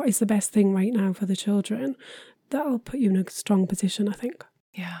 what is the best thing right now for the children, that'll put you in a strong position, I think.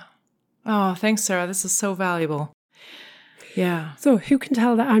 Yeah. Oh, thanks, Sarah. This is so valuable. Yeah. So who can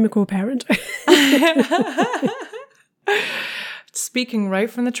tell that I'm a co-parent? Speaking right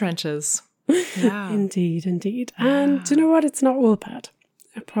from the trenches. Yeah. Indeed. And do you know what? It's not all bad.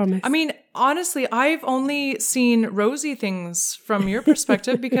 I promise. I mean, honestly, I've only seen rosy things from your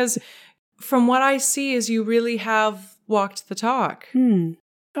perspective because from what I see is you really have walked the talk.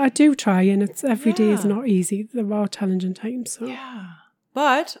 I do try, and it's every day is not easy. There are challenging times. So. Yeah.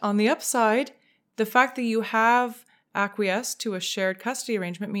 But on the upside, the fact that you have acquiesced to a shared custody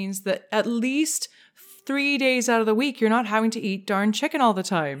arrangement means that at least 3 days out of the week, you're not having to eat darn chicken all the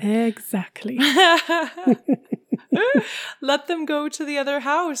time. Exactly. Let them go to the other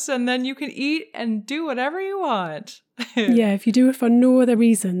house and then you can eat and do whatever you want. Yeah, if you do it for no other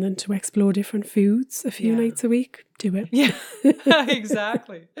reason than to explore different foods a few nights a week, do it. Yeah,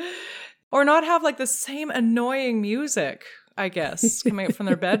 exactly. Or not have like the same annoying music, I guess, coming up from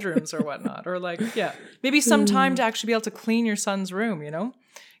their bedrooms or whatnot. Or like, maybe some time to actually be able to clean your son's room, you know?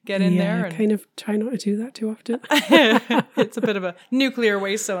 Get in there. And kind of try not to do that too often. It's a bit of a nuclear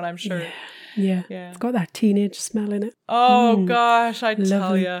waste zone, I'm sure. Yeah. It's got that teenage smell in it. Oh, gosh, I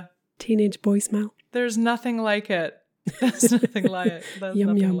tell you. Teenage boy smell. There's nothing like it. There's nothing like it. There's yum,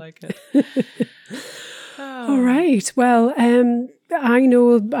 nothing yum. like it. All right. Well, I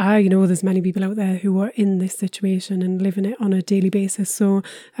know there's many people out there who are in this situation and living it on a daily basis. So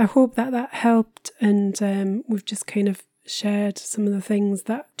I hope that helped. And we've just kind of shared some of the things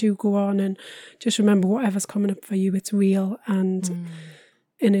that do go on. And just remember, whatever's coming up for you, it's real and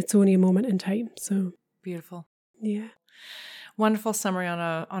it's only a moment in time. So beautiful. Yeah. Wonderful summary on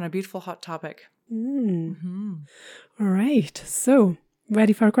a beautiful hot topic. All right. So,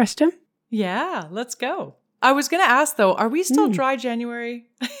 ready for a question? Yeah, let's go. I was going to ask though, are we still dry January?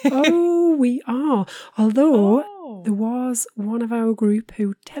 Oh, we are. Although there was one of our group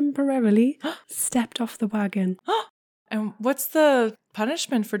who temporarily stepped off the wagon. And what's the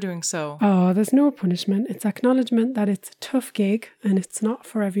punishment for doing so? Oh, there's no punishment. It's acknowledgement that it's a tough gig and it's not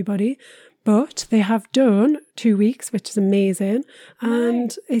for everybody. But they have done 2 weeks, which is amazing.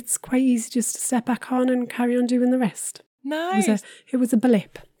 And it's quite easy just to step back on and carry on doing the rest. Nice. It was a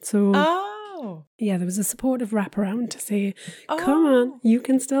blip. So, yeah, there was a supportive wraparound to say, come on, you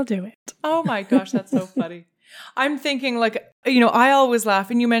can still do it. Oh my gosh, that's so funny. I'm thinking like, I always laugh.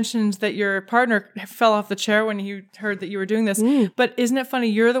 And you mentioned that your partner fell off the chair when you heard that you were doing this. But isn't it funny?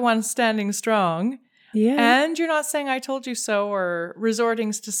 You're the one standing strong. Yeah. And you're not saying I told you so or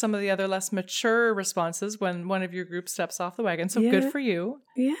resorting to some of the other less mature responses when one of your group steps off the wagon. So good for you.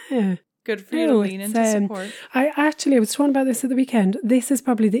 Yeah. Good for you to lean into support. I was talking about this at the weekend. This is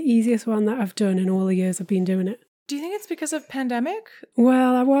probably the easiest one that I've done in all the years I've been doing it. Do you think it's because of pandemic?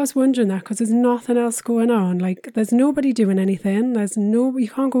 Well, I was wondering that because there's nothing else going on. Like, there's nobody doing anything. You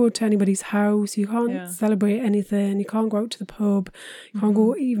can't go to anybody's house. You can't celebrate anything. You can't go out to the pub. You can't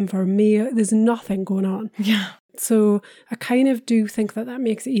go even for a meal. There's nothing going on. Yeah. So I kind of do think that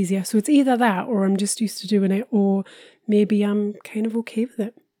makes it easier. So it's either that or I'm just used to doing it or maybe I'm kind of okay with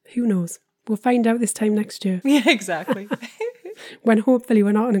it. Who knows? We'll find out this time next year. Yeah, exactly. When hopefully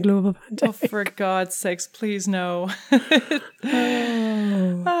we're not in a global pandemic. Oh, for God's sakes, please no.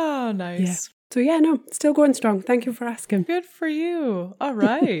 Oh, nice. Yeah. So still going strong. Thank you for asking. Good for you. All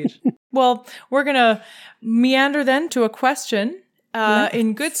right. Well, we're going to meander then to a question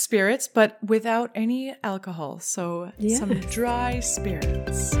in good spirits, but without any alcohol. So some dry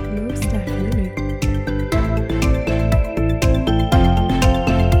spirits. Most definitely.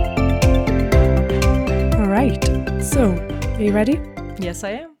 All right. So, are you ready? Yes,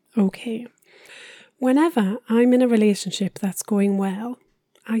 I am. Okay. Whenever I'm in a relationship that's going well,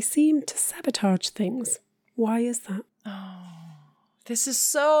 I seem to sabotage things. Why is that? Oh, this is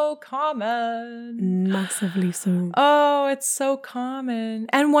so common. Massively so. Oh, it's so common.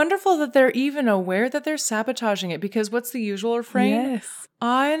 And wonderful that they're even aware that they're sabotaging it, because what's the usual refrain? Yes.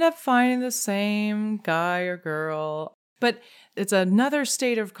 I end up finding the same guy or girl. But it's another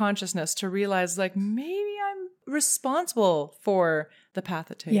state of consciousness to realize, like, maybe I'm responsible for the path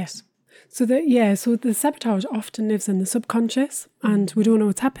it takes. Yes. So the sabotage often lives in the subconscious and we don't know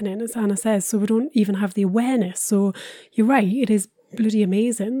what's happening, as Anna says, so we don't even have the awareness. So you're right, it is bloody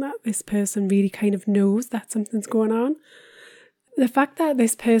amazing that this person really kind of knows that something's going on. The fact that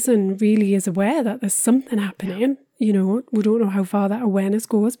this person really is aware that there's something happening, we don't know how far that awareness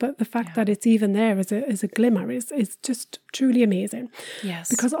goes, but the fact that it's even there as a glimmer is just truly amazing. Yes.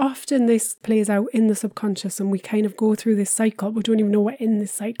 Because often this plays out in the subconscious and we kind of go through this cycle. We don't even know we're in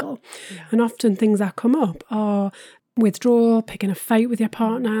this cycle. Yeah. And often things that come up are withdrawal, picking a fight with your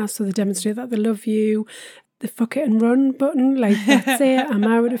partner so they demonstrate that they love you, the fuck it and run button. Like, that's it, I'm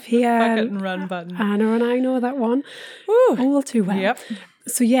out of here. Fuck it and run button. Anna and I know that one. Woo. All too well. Yep.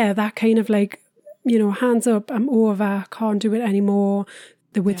 So yeah, that kind of like, you know, hands up, I'm over, can't do it anymore.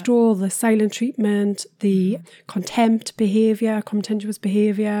 The withdrawal, the silent treatment, the contempt behaviour, contemptuous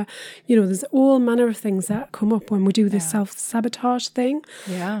behaviour. You know, there's all manner of things that come up when we do this self-sabotage thing.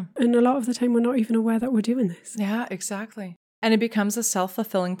 Yeah. And a lot of the time we're not even aware that we're doing this. Yeah, exactly. And it becomes a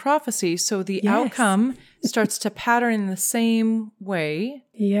self-fulfilling prophecy. So the outcome starts to pattern in the same way.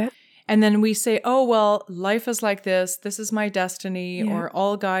 Yeah. And then we say, oh, well, life is like this. This is my destiny. Or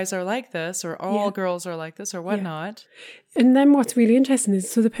all guys are like this. Or all girls are like this or whatnot. And then what's really interesting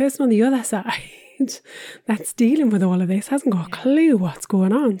is, so the person on the other side that's dealing with all of this hasn't got a clue what's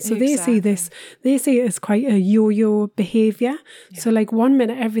going on. So they see it as quite a yo-yo behaviour. So like 1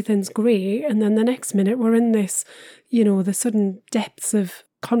 minute everything's great, and then the next minute we're in this, you know, the sudden depths of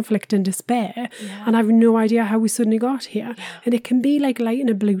conflict and despair, and I've no idea how we suddenly got here. And it can be like lighting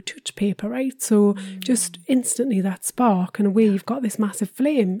a blue touch paper, right? So just instantly that spark, and away you've got this massive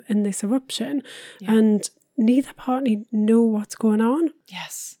flame in this eruption, and neither party know what's going on.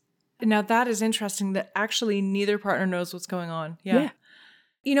 Yes. Now that is interesting that actually neither partner knows what's going on. Yeah.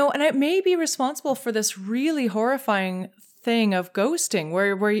 You know, and it may be responsible for this really horrifying thing of ghosting,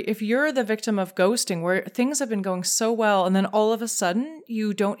 where if you're the victim of ghosting, where things have been going so well and then all of a sudden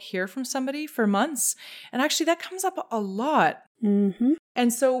you don't hear from somebody for months. And actually that comes up a lot. Mm-hmm.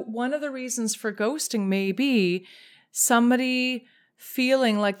 And so one of the reasons for ghosting may be somebody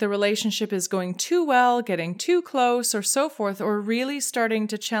feeling like the relationship is going too well, getting too close or so forth, or really starting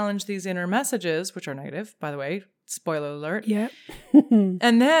to challenge these inner messages, which are negative, by the way. Spoiler alert. Yeah.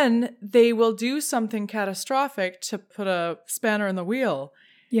 And then they will do something catastrophic to put a spanner in the wheel.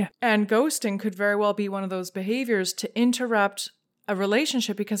 Yeah. And ghosting could very well be one of those behaviors to interrupt a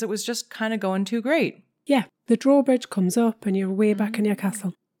relationship because it was just kind of going too great. Yeah. The drawbridge comes up and you're way back in your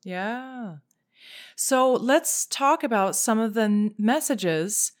castle. Yeah. So let's talk about some of the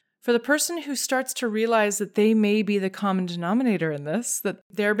messages for the person who starts to realize that they may be the common denominator in this, that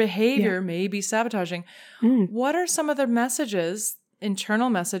their behavior may be sabotaging. What are some of the messages,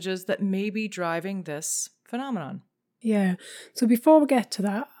 internal messages, that may be driving this phenomenon? Yeah. So before we get to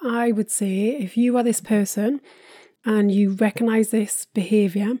that, I would say if you are this person and you recognize this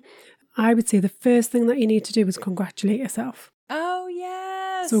behavior, I would say the first thing that you need to do is congratulate yourself. Oh,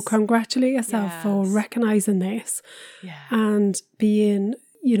 yes. So congratulate yourself for recognizing this and being,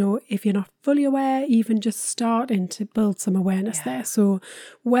 you know, if you're not fully aware, even just starting to build some awareness there. So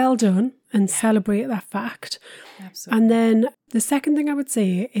well done, and celebrate that fact. Absolutely. And then the second thing I would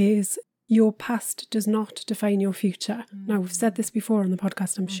say is your past does not define your future. Now, we've said this before on the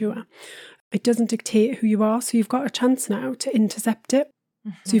podcast, I'm sure. It doesn't dictate who you are. So you've got a chance now to intercept it.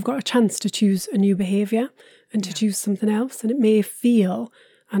 So you've got a chance to choose a new behaviour and to choose something else. And it may feel,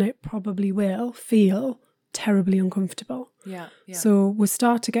 and it probably will feel, terribly uncomfortable. Yeah. So we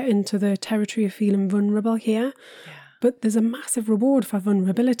start to get into the territory of feeling vulnerable here. Yeah. But there's a massive reward for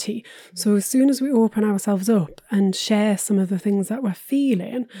vulnerability. So as soon as we open ourselves up and share some of the things that we're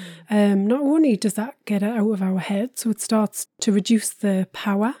feeling, not only does that get it out of our head, so it starts to reduce the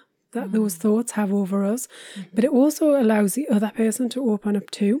power that those thoughts have over us, but it also allows the other person to open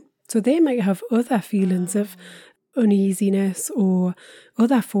up too. So they might have other feelings of uneasiness or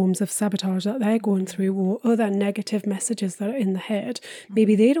other forms of sabotage that they're going through, or other negative messages that are in the head.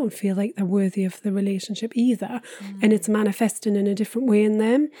 Maybe they don't feel like they're worthy of the relationship either, and it's manifesting in a different way in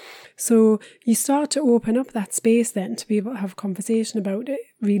them. So you start to open up that space then to be able to have a conversation about it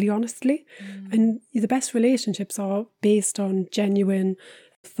really honestly. And the best relationships are based on genuine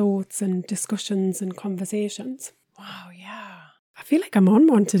thoughts and discussions and conversations. Wow, yeah. I feel like I'm on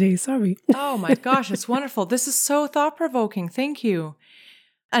one today, sorry. Oh my gosh, it's wonderful. This is so thought-provoking. Thank you.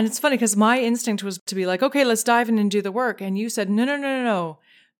 And it's funny because my instinct was to be like, okay, let's dive in and do the work. And you said, no.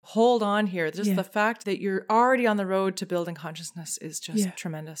 Hold on here. Just the fact that you're already on the road to building consciousness is just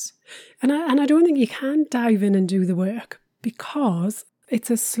tremendous. And I don't think you can dive in and do the work because it's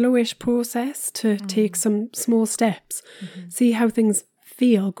a slowish process to take some small steps. See how things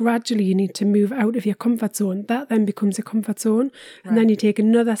feel. Gradually you need to move out of your comfort zone. That then becomes a comfort zone, and then you take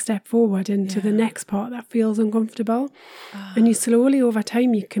another step forward into the next part that feels uncomfortable, and you slowly over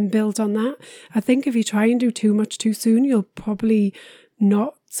time you can build on that. I think if you try and do too much too soon, you'll probably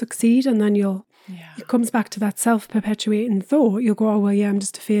not succeed, and then it comes back to that self-perpetuating thought. You'll go, oh well, yeah, I'm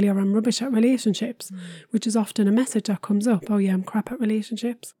just a failure, I'm rubbish at relationships, which is often a message that comes up. Oh yeah, I'm crap at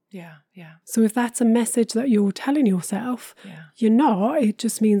relationships. Yeah. So if that's a message that you're telling yourself, you're not. It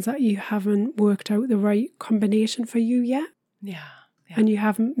just means that you haven't worked out the right combination for you yet. Yeah. and you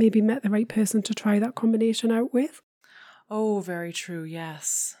haven't maybe met the right person to try that combination out with. Oh, very true.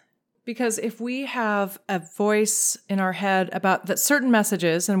 Yes. Because if we have a voice in our head about that certain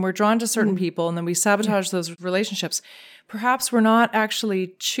messages and we're drawn to certain people and then we sabotage those relationships, perhaps we're not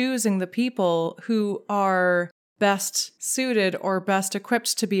actually choosing the people who are best suited or best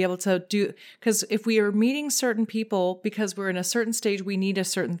equipped to be able to do. Because if we are meeting certain people because we're in a certain stage, we need a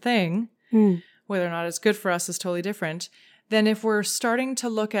certain thing, whether or not it's good for us is totally different. Then if we're starting to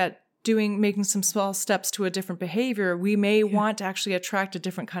look at making some small steps to a different behavior, we may want to actually attract a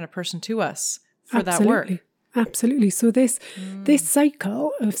different kind of person to us for that work. Absolutely. So this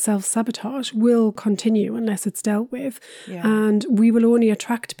cycle of self-sabotage will continue unless it's dealt with. Yeah. And we will only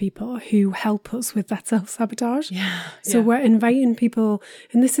attract people who help us with that self-sabotage. Yeah. So we're inviting people,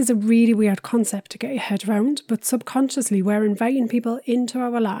 and this is a really weird concept to get your head around, but subconsciously we're inviting people into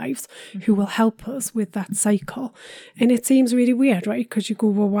our lives who will help us with that cycle. And it seems really weird, right? Because you go,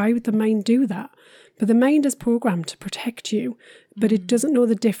 well, why would the mind do that? But the mind is programmed to protect you, but it doesn't know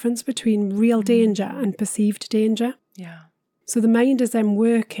the difference between real danger and perceived danger. Yeah. So the mind is then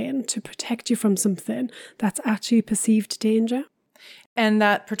working to protect you from something that's actually perceived danger. And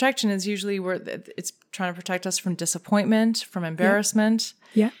that protection is usually where it's trying to protect us from disappointment, from embarrassment.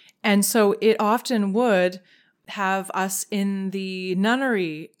 Yeah. And so it often would have us in the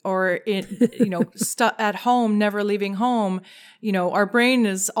nunnery or in, at home, never leaving home. Our brain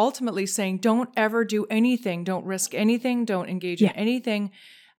is ultimately saying, don't ever do anything. Don't risk anything. Don't engage in anything,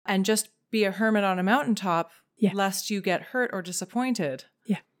 and just be a hermit on a mountaintop lest you get hurt or disappointed.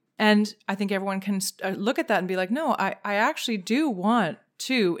 Yeah. And I think everyone can look at that and be like, no, I actually do want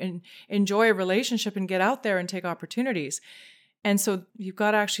to enjoy a relationship and get out there and take opportunities. And so you've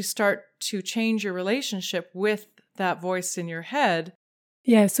got to actually start to change your relationship with that voice in your head.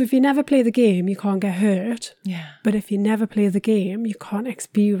 Yeah, so if you never play the game, you can't get hurt. Yeah. But if you never play the game, you can't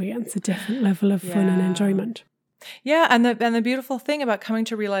experience a different level of fun and enjoyment. Yeah, and the beautiful thing about coming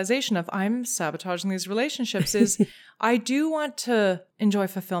to realization of I'm sabotaging these relationships is I do want to enjoy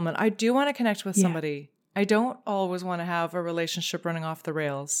fulfillment. I do want to connect with somebody. I don't always want to have a relationship running off the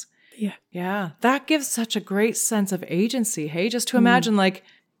rails. Yeah. Yeah. That gives such a great sense of agency. Hey, just to imagine, like,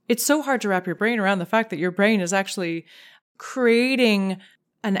 it's so hard to wrap your brain around the fact that your brain is actually creating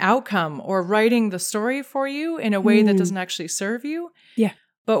an outcome or writing the story for you in a way that doesn't actually serve you. Yeah.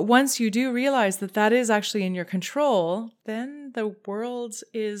 But once you do realize that that is actually in your control, then the world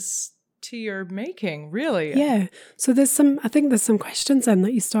is to your making, really. Yeah. So I think there's some questions then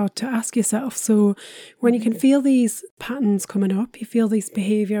that you start to ask yourself. So when you can feel these patterns coming up, you feel this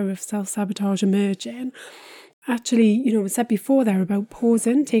behavior of self-sabotage emerging, actually, we said before there about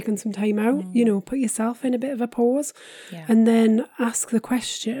pausing, taking some time out, put yourself in a bit of a pause and then ask the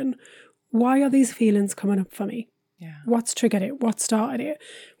question, why are these feelings coming up for me? Yeah. What's triggered it? What started it?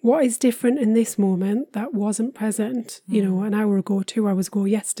 What is different in this moment that wasn't present, an hour ago, 2 hours ago,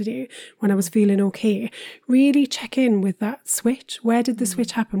 yesterday, when I was feeling okay? Really check in with that switch. Where did the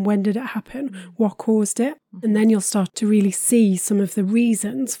switch happen? When did it happen? What caused it? And then you'll start to really see some of the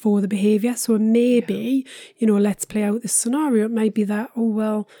reasons for the behaviour. So maybe, let's play out this scenario. It might be that,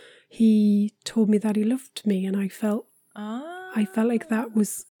 he told me that he loved me and I felt like that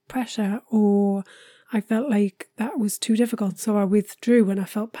was pressure, or I felt like that was too difficult, so I withdrew and I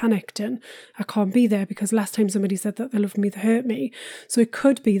felt panicked and I can't be there because last time somebody said that they loved me, they hurt me. So it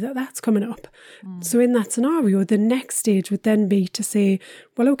could be that that's coming up. So in that scenario, the next stage would then be to say,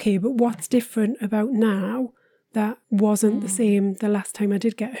 well, okay, but what's different about now that wasn't the same the last time I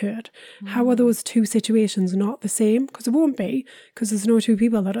did get hurt? How are those two situations not the same? Because it won't be, because there's no two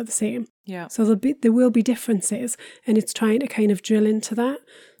people that are the same. Yeah. So there will be differences, and it's trying to kind of drill into that.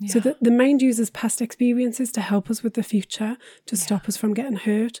 Yeah. So that the mind uses past experiences to help us with the future, to stop us from getting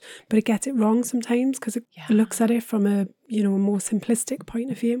hurt, but it gets it wrong sometimes because it looks at it from a more simplistic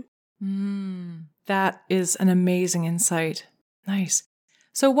point of view. That is an amazing insight. Nice.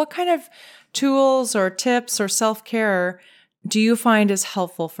 So what kind of tools or tips or self-care do you find is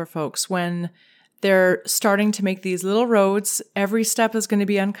helpful for folks when they're starting to make these little roads? Every step is going to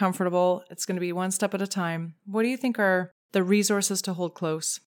be uncomfortable. It's going to be one step at a time. What do you think are the resources to hold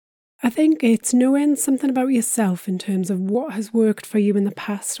close? I think it's knowing something about yourself in terms of what has worked for you in the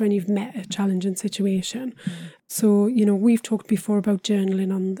past when you've met a challenging situation. So, we've talked before about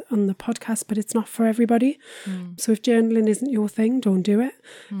journaling on the podcast, but it's not for everybody. So if journaling isn't your thing, don't do it.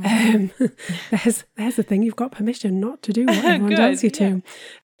 There's the thing, you've got permission not to do what everyone tells you to.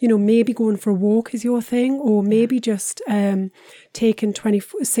 Maybe going for a walk is your thing, or maybe just saying,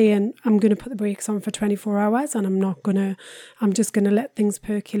 I'm going to put the brakes on for 24 hours and I'm just going to let things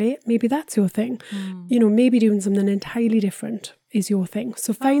percolate. Maybe that's your thing. Maybe doing something entirely different is your thing.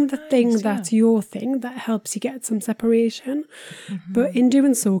 So find the thing that's your thing that helps you get some separation. But in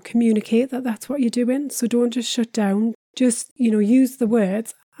doing so, communicate that that's what you're doing. So don't just shut down. Just, use the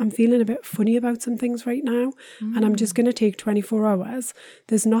words, I'm feeling a bit funny about some things right now, and I'm just going to take 24 hours.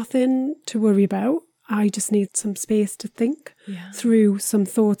 There's nothing to worry about. I just need some space to think through some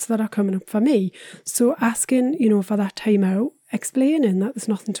thoughts that are coming up for me. So asking, for that time out, explaining that there's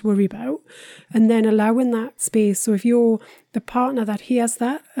nothing to worry about, and then allowing that space. So if you're the partner that hears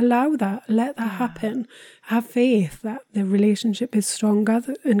that, allow that, let that happen. Have faith that the relationship is stronger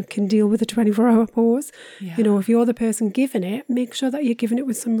and can deal with a 24-hour pause. If you're the person giving it, make sure that you're giving it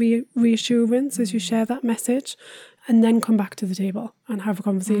with some reassurance as you share that message, and then come back to the table and have a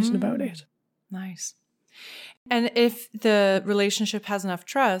conversation about it. Nice. And if the relationship has enough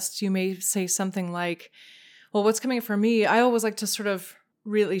trust, you may say something like, well, what's coming for me, I always like to sort of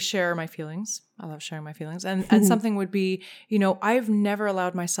really share my feelings. I love sharing my feelings. And something would be, I've never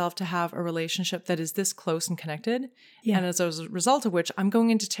allowed myself to have a relationship that is this close and connected. Yeah. And as a result of which, I'm going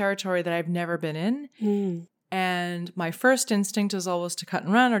into territory that I've never been in. And my first instinct is always to cut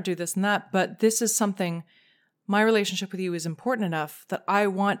and run or do this and that. But this is something, my relationship with you is important enough that I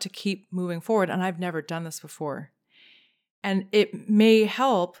want to keep moving forward. And I've never done this before. And it may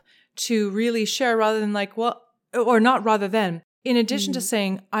help to really share rather than in addition to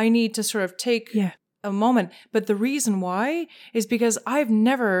saying, I need to sort of take a moment. But the reason why is because I've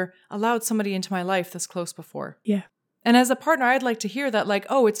never allowed somebody into my life this close before. Yeah. And as a partner, I'd like to hear that,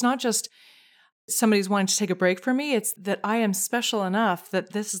 it's not just somebody's wanting to take a break from me. It's that I am special enough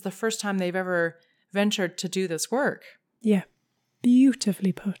that this is the first time they've ever ventured to do this work. Yeah.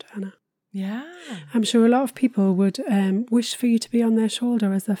 Beautifully put, Anna. Yeah. I'm sure a lot of people would wish for you to be on their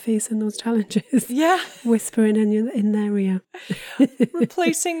shoulder as they're facing those challenges. Yeah. Whispering in their ear.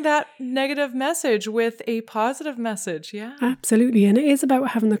 Replacing that negative message with a positive message. Yeah. Absolutely. And it is about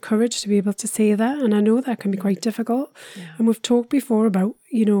having the courage to be able to say that. And I know that can be quite difficult. Yeah. And we've talked before about,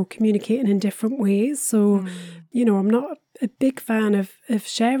 communicating in different ways. So, I'm not a big fan of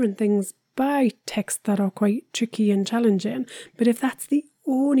sharing things by text that are quite tricky and challenging. But if that's the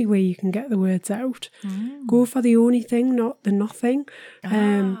only way you can get the words out, go for the only thing, not the nothing.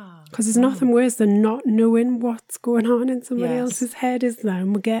 Because there's nothing worse than not knowing what's going on in somebody else's head, is there?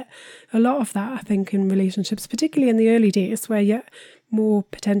 And we get a lot of that, I think, in relationships, particularly in the early days where you're more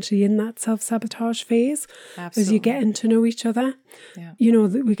potentially in that self-sabotage phase. Absolutely. As you're getting to know each other. Yeah.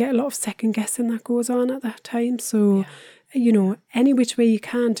 We get a lot of second guessing that goes on at that time. So any which way you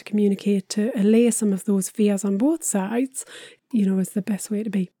can to communicate, to allay some of those fears on both sides, is the best way to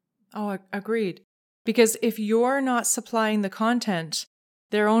be. Oh, agreed. Because if you're not supplying the content,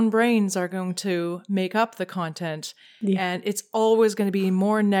 their own brains are going to make up the content. Yeah. And it's always going to be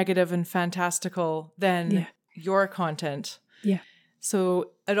more negative and fantastical than your content. Yeah.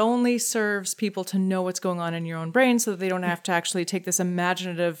 So it only serves people to know what's going on in your own brain so that they don't have to actually take this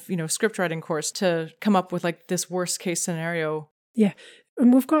imaginative, script writing course to come up with this worst case scenario. Yeah.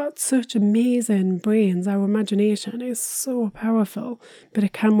 And we've got such amazing brains. Our imagination is so powerful, but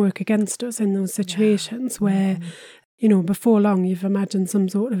it can work against us in those situations where, before long you've imagined some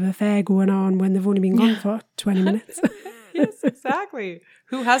sort of affair going on when they've only been gone for 20 minutes. Yes, exactly.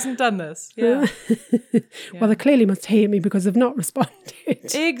 Who hasn't done this? Yeah. Well, they clearly must hate me because they've not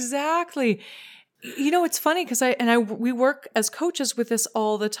responded. Exactly. It's funny because we work as coaches with this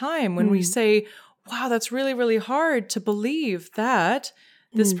all the time when we say, wow, that's really, really hard to believe that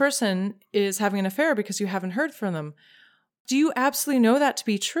this person is having an affair because you haven't heard from them. Do you absolutely know that to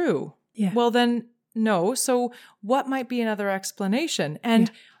be true? Yeah. Well, then no. So what might be another explanation?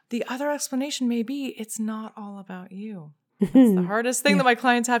 And the other explanation may be it's not all about you. That's the hardest thing that my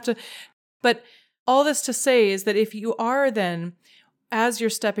clients have to. But all this to say is that if you are then, as you're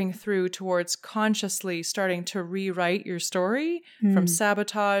stepping through towards consciously starting to rewrite your story from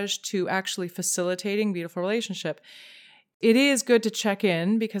sabotage to actually facilitating beautiful relationship, it is good to check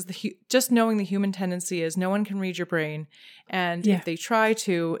in because just knowing the human tendency is no one can read your brain. And if they try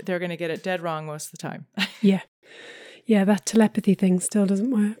to, they're going to get it dead wrong most of the time. Yeah. Yeah, that telepathy thing still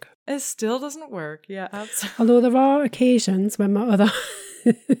doesn't work. It still doesn't work. Yeah, absolutely. Although there are occasions when my other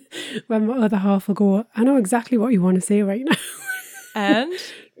half will go, I know exactly what you want to say right now. And?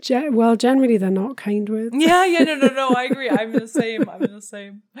 Generally they're not kind words. Yeah, no, I agree. I'm the same.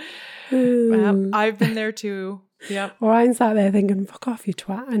 I've been there too. Yeah. Or I'm sat there thinking, fuck off, you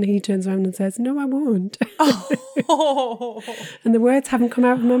twat. And he turns around and says, no, I won't. Oh. And the words haven't come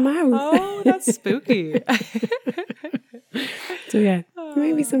out of my mouth. Oh, that's spooky. So yeah,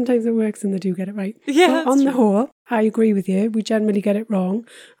 maybe sometimes it works and they do get it right. Yeah. But on the whole, I agree with you. We generally get it wrong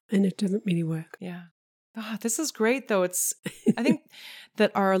and it doesn't really work. Yeah. This is great, though. I think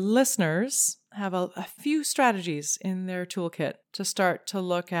that our listeners have a few strategies in their toolkit to start to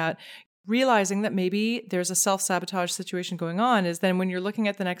look at, realizing that maybe there's a self-sabotage situation going on. Is then when you're looking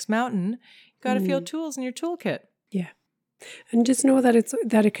at the next mountain, you've got a few tools in your toolkit. Yeah. And just know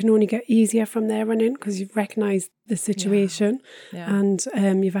that it can only get easier from there on in, because you've recognized the situation and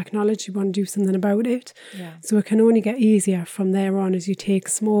you've acknowledged you want to do something about it. Yeah. So it can only get easier from there on as you take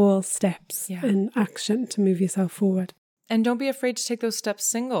small steps in action to move yourself forward. And don't be afraid to take those steps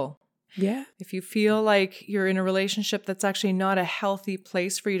single. Yeah. If you feel like you're in a relationship that's actually not a healthy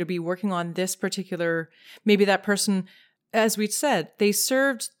place for you to be working on this particular, maybe that person, as we said, they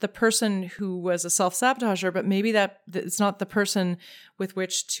served the person who was a self-sabotager, but maybe that it's not the person with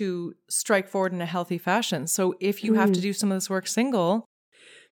which to strike forward in a healthy fashion. So if you have to do some of this work single.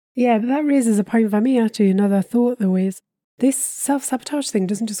 Yeah, but that raises a point for me, actually. Another thought, though, is this self-sabotage thing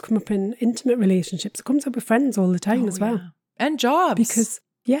doesn't just come up in intimate relationships. It comes up with friends all the time as well. And jobs. Because,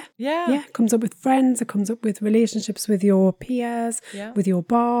 it comes up with friends. It comes up with relationships with your peers, with your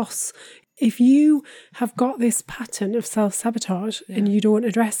boss. If you have got this pattern of self-sabotage and you don't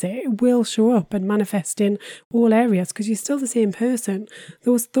address it, it will show up and manifest in all areas, because you're still the same person.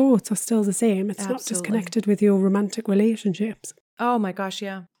 Those thoughts are still the same. It's not just connected with your romantic relationships. Oh my gosh,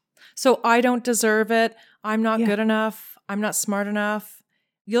 yeah. So I don't deserve it. I'm not good enough. I'm not smart enough.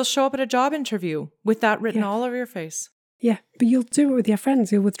 You'll show up at a job interview with that written all over your face. Yeah, but you'll do it with your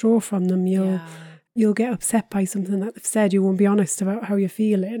friends. You'll withdraw from them. You'll get upset by something that they've said. You won't be honest about how you're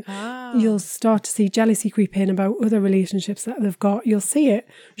feeling. You'll start to see jealousy creep in about other relationships that they've got. You'll see it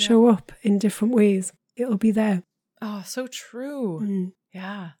show up in different ways. It'll be there. Oh, so true.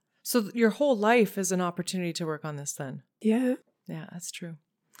 Yeah. So your whole life is an opportunity to work on this then. Yeah. Yeah, that's true.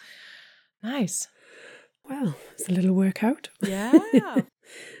 Nice. Well, it's a little workout. Yeah.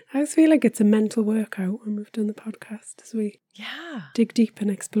 I always feel like it's a mental workout when we've done the podcast, as we dig deep and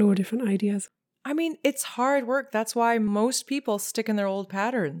explore different ideas. I mean, it's hard work. That's why most people stick in their old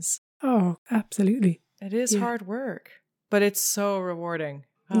patterns. Oh, absolutely. It is hard work, but it's so rewarding.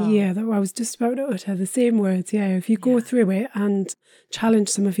 Oh. Yeah, I was just about to utter the same words. Yeah, if you go through it and challenge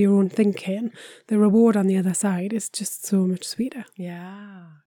some of your own thinking, the reward on the other side is just so much sweeter. Yeah.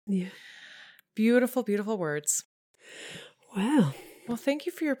 Yeah. Beautiful, beautiful words. Well, thank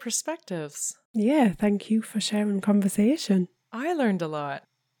you for your perspectives. Yeah, thank you for sharing conversation. I learned a lot.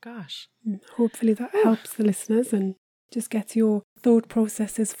 Gosh. Hopefully that helps the listeners and just gets your thought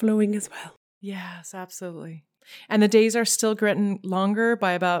processes flowing as well. Yes, absolutely. And the days are still getting longer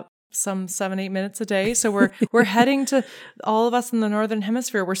by about some 7-8 minutes a day. So we're heading to, all of us in the Northern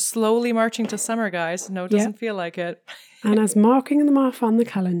Hemisphere, we're slowly marching to summer, guys. No, it doesn't feel like it. And as marking them off on the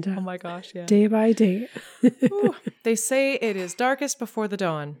calendar. Oh my gosh, yeah. Day by day. Ooh, they say it is darkest before the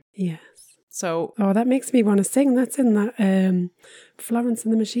dawn. Yes. So. Oh, that makes me want to sing. That's in that Florence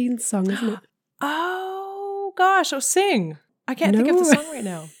and the Machine song, isn't it? Oh gosh, sing. I can't think of the song right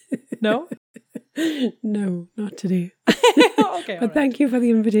now. No? No, not today. Okay, but thank you for the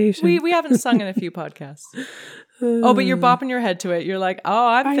invitation. We haven't sung in a few podcasts. But you're bopping your head to it. You're like,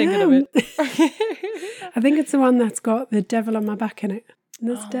 I'm thinking of it. I think it's the one that's got the devil on my back in it. And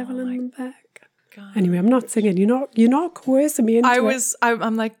there's devil on my back. God. Anyway, I'm not singing. You're not coercing me into it.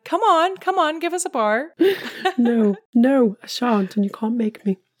 I'm like, come on, give us a bar. No, I shan't, and you can't make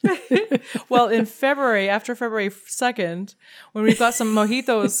me. Well, in February, after February 2nd, when we've got some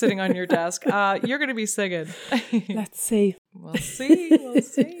mojitos sitting on your desk, you're going to be singing. Let's see. We'll see.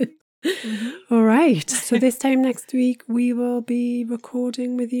 Mm-hmm. All right. So this time next week, we will be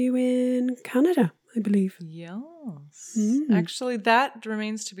recording with you in Canada, I believe. Yes. Actually, that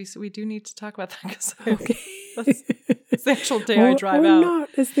remains to be. So we do need to talk about that because that's the actual day I drive out. Or not,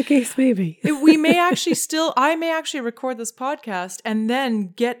 is the case maybe. We may actually I may actually record this podcast and then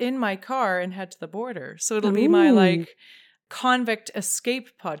get in my car and head to the border. So it'll be my convict escape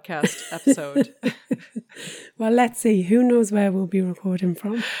podcast episode. Well, let's see. Who knows where we'll be recording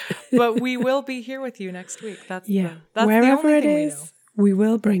from? But we will be here with you next week. That's wherever the only it thing is. We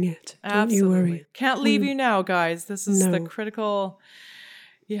will bring it. Absolutely. Don't you worry. Can't leave you now, guys. This is the critical.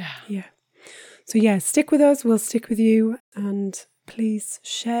 Yeah. So stick with us. We'll stick with you. And please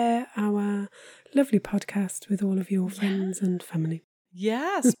share our lovely podcast with all of your friends and family.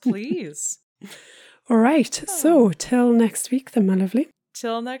 Yes, please. All right. Oh. So till next week then, my lovely.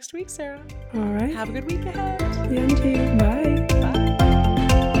 Till next week, Sarah. All right. Have a good week ahead. Yeah, and you. Bye. Bye.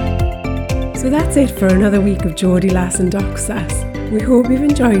 So that's it for another week of Geordie Lass and Doc Sass. We hope you've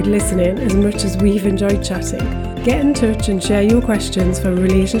enjoyed listening as much as we've enjoyed chatting. Get in touch and share your questions for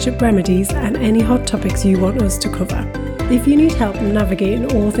relationship remedies and any hot topics you want us to cover. If you need help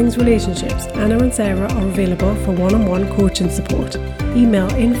navigating all things relationships, Anna and Sarah are available for one-on-one coaching support.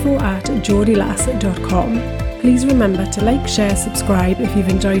 Email info@geordielass.com. Please remember to like, share, subscribe if you've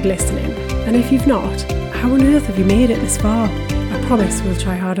enjoyed listening. And if you've not, how on earth have you made it this far? I promise we'll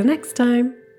try harder next time.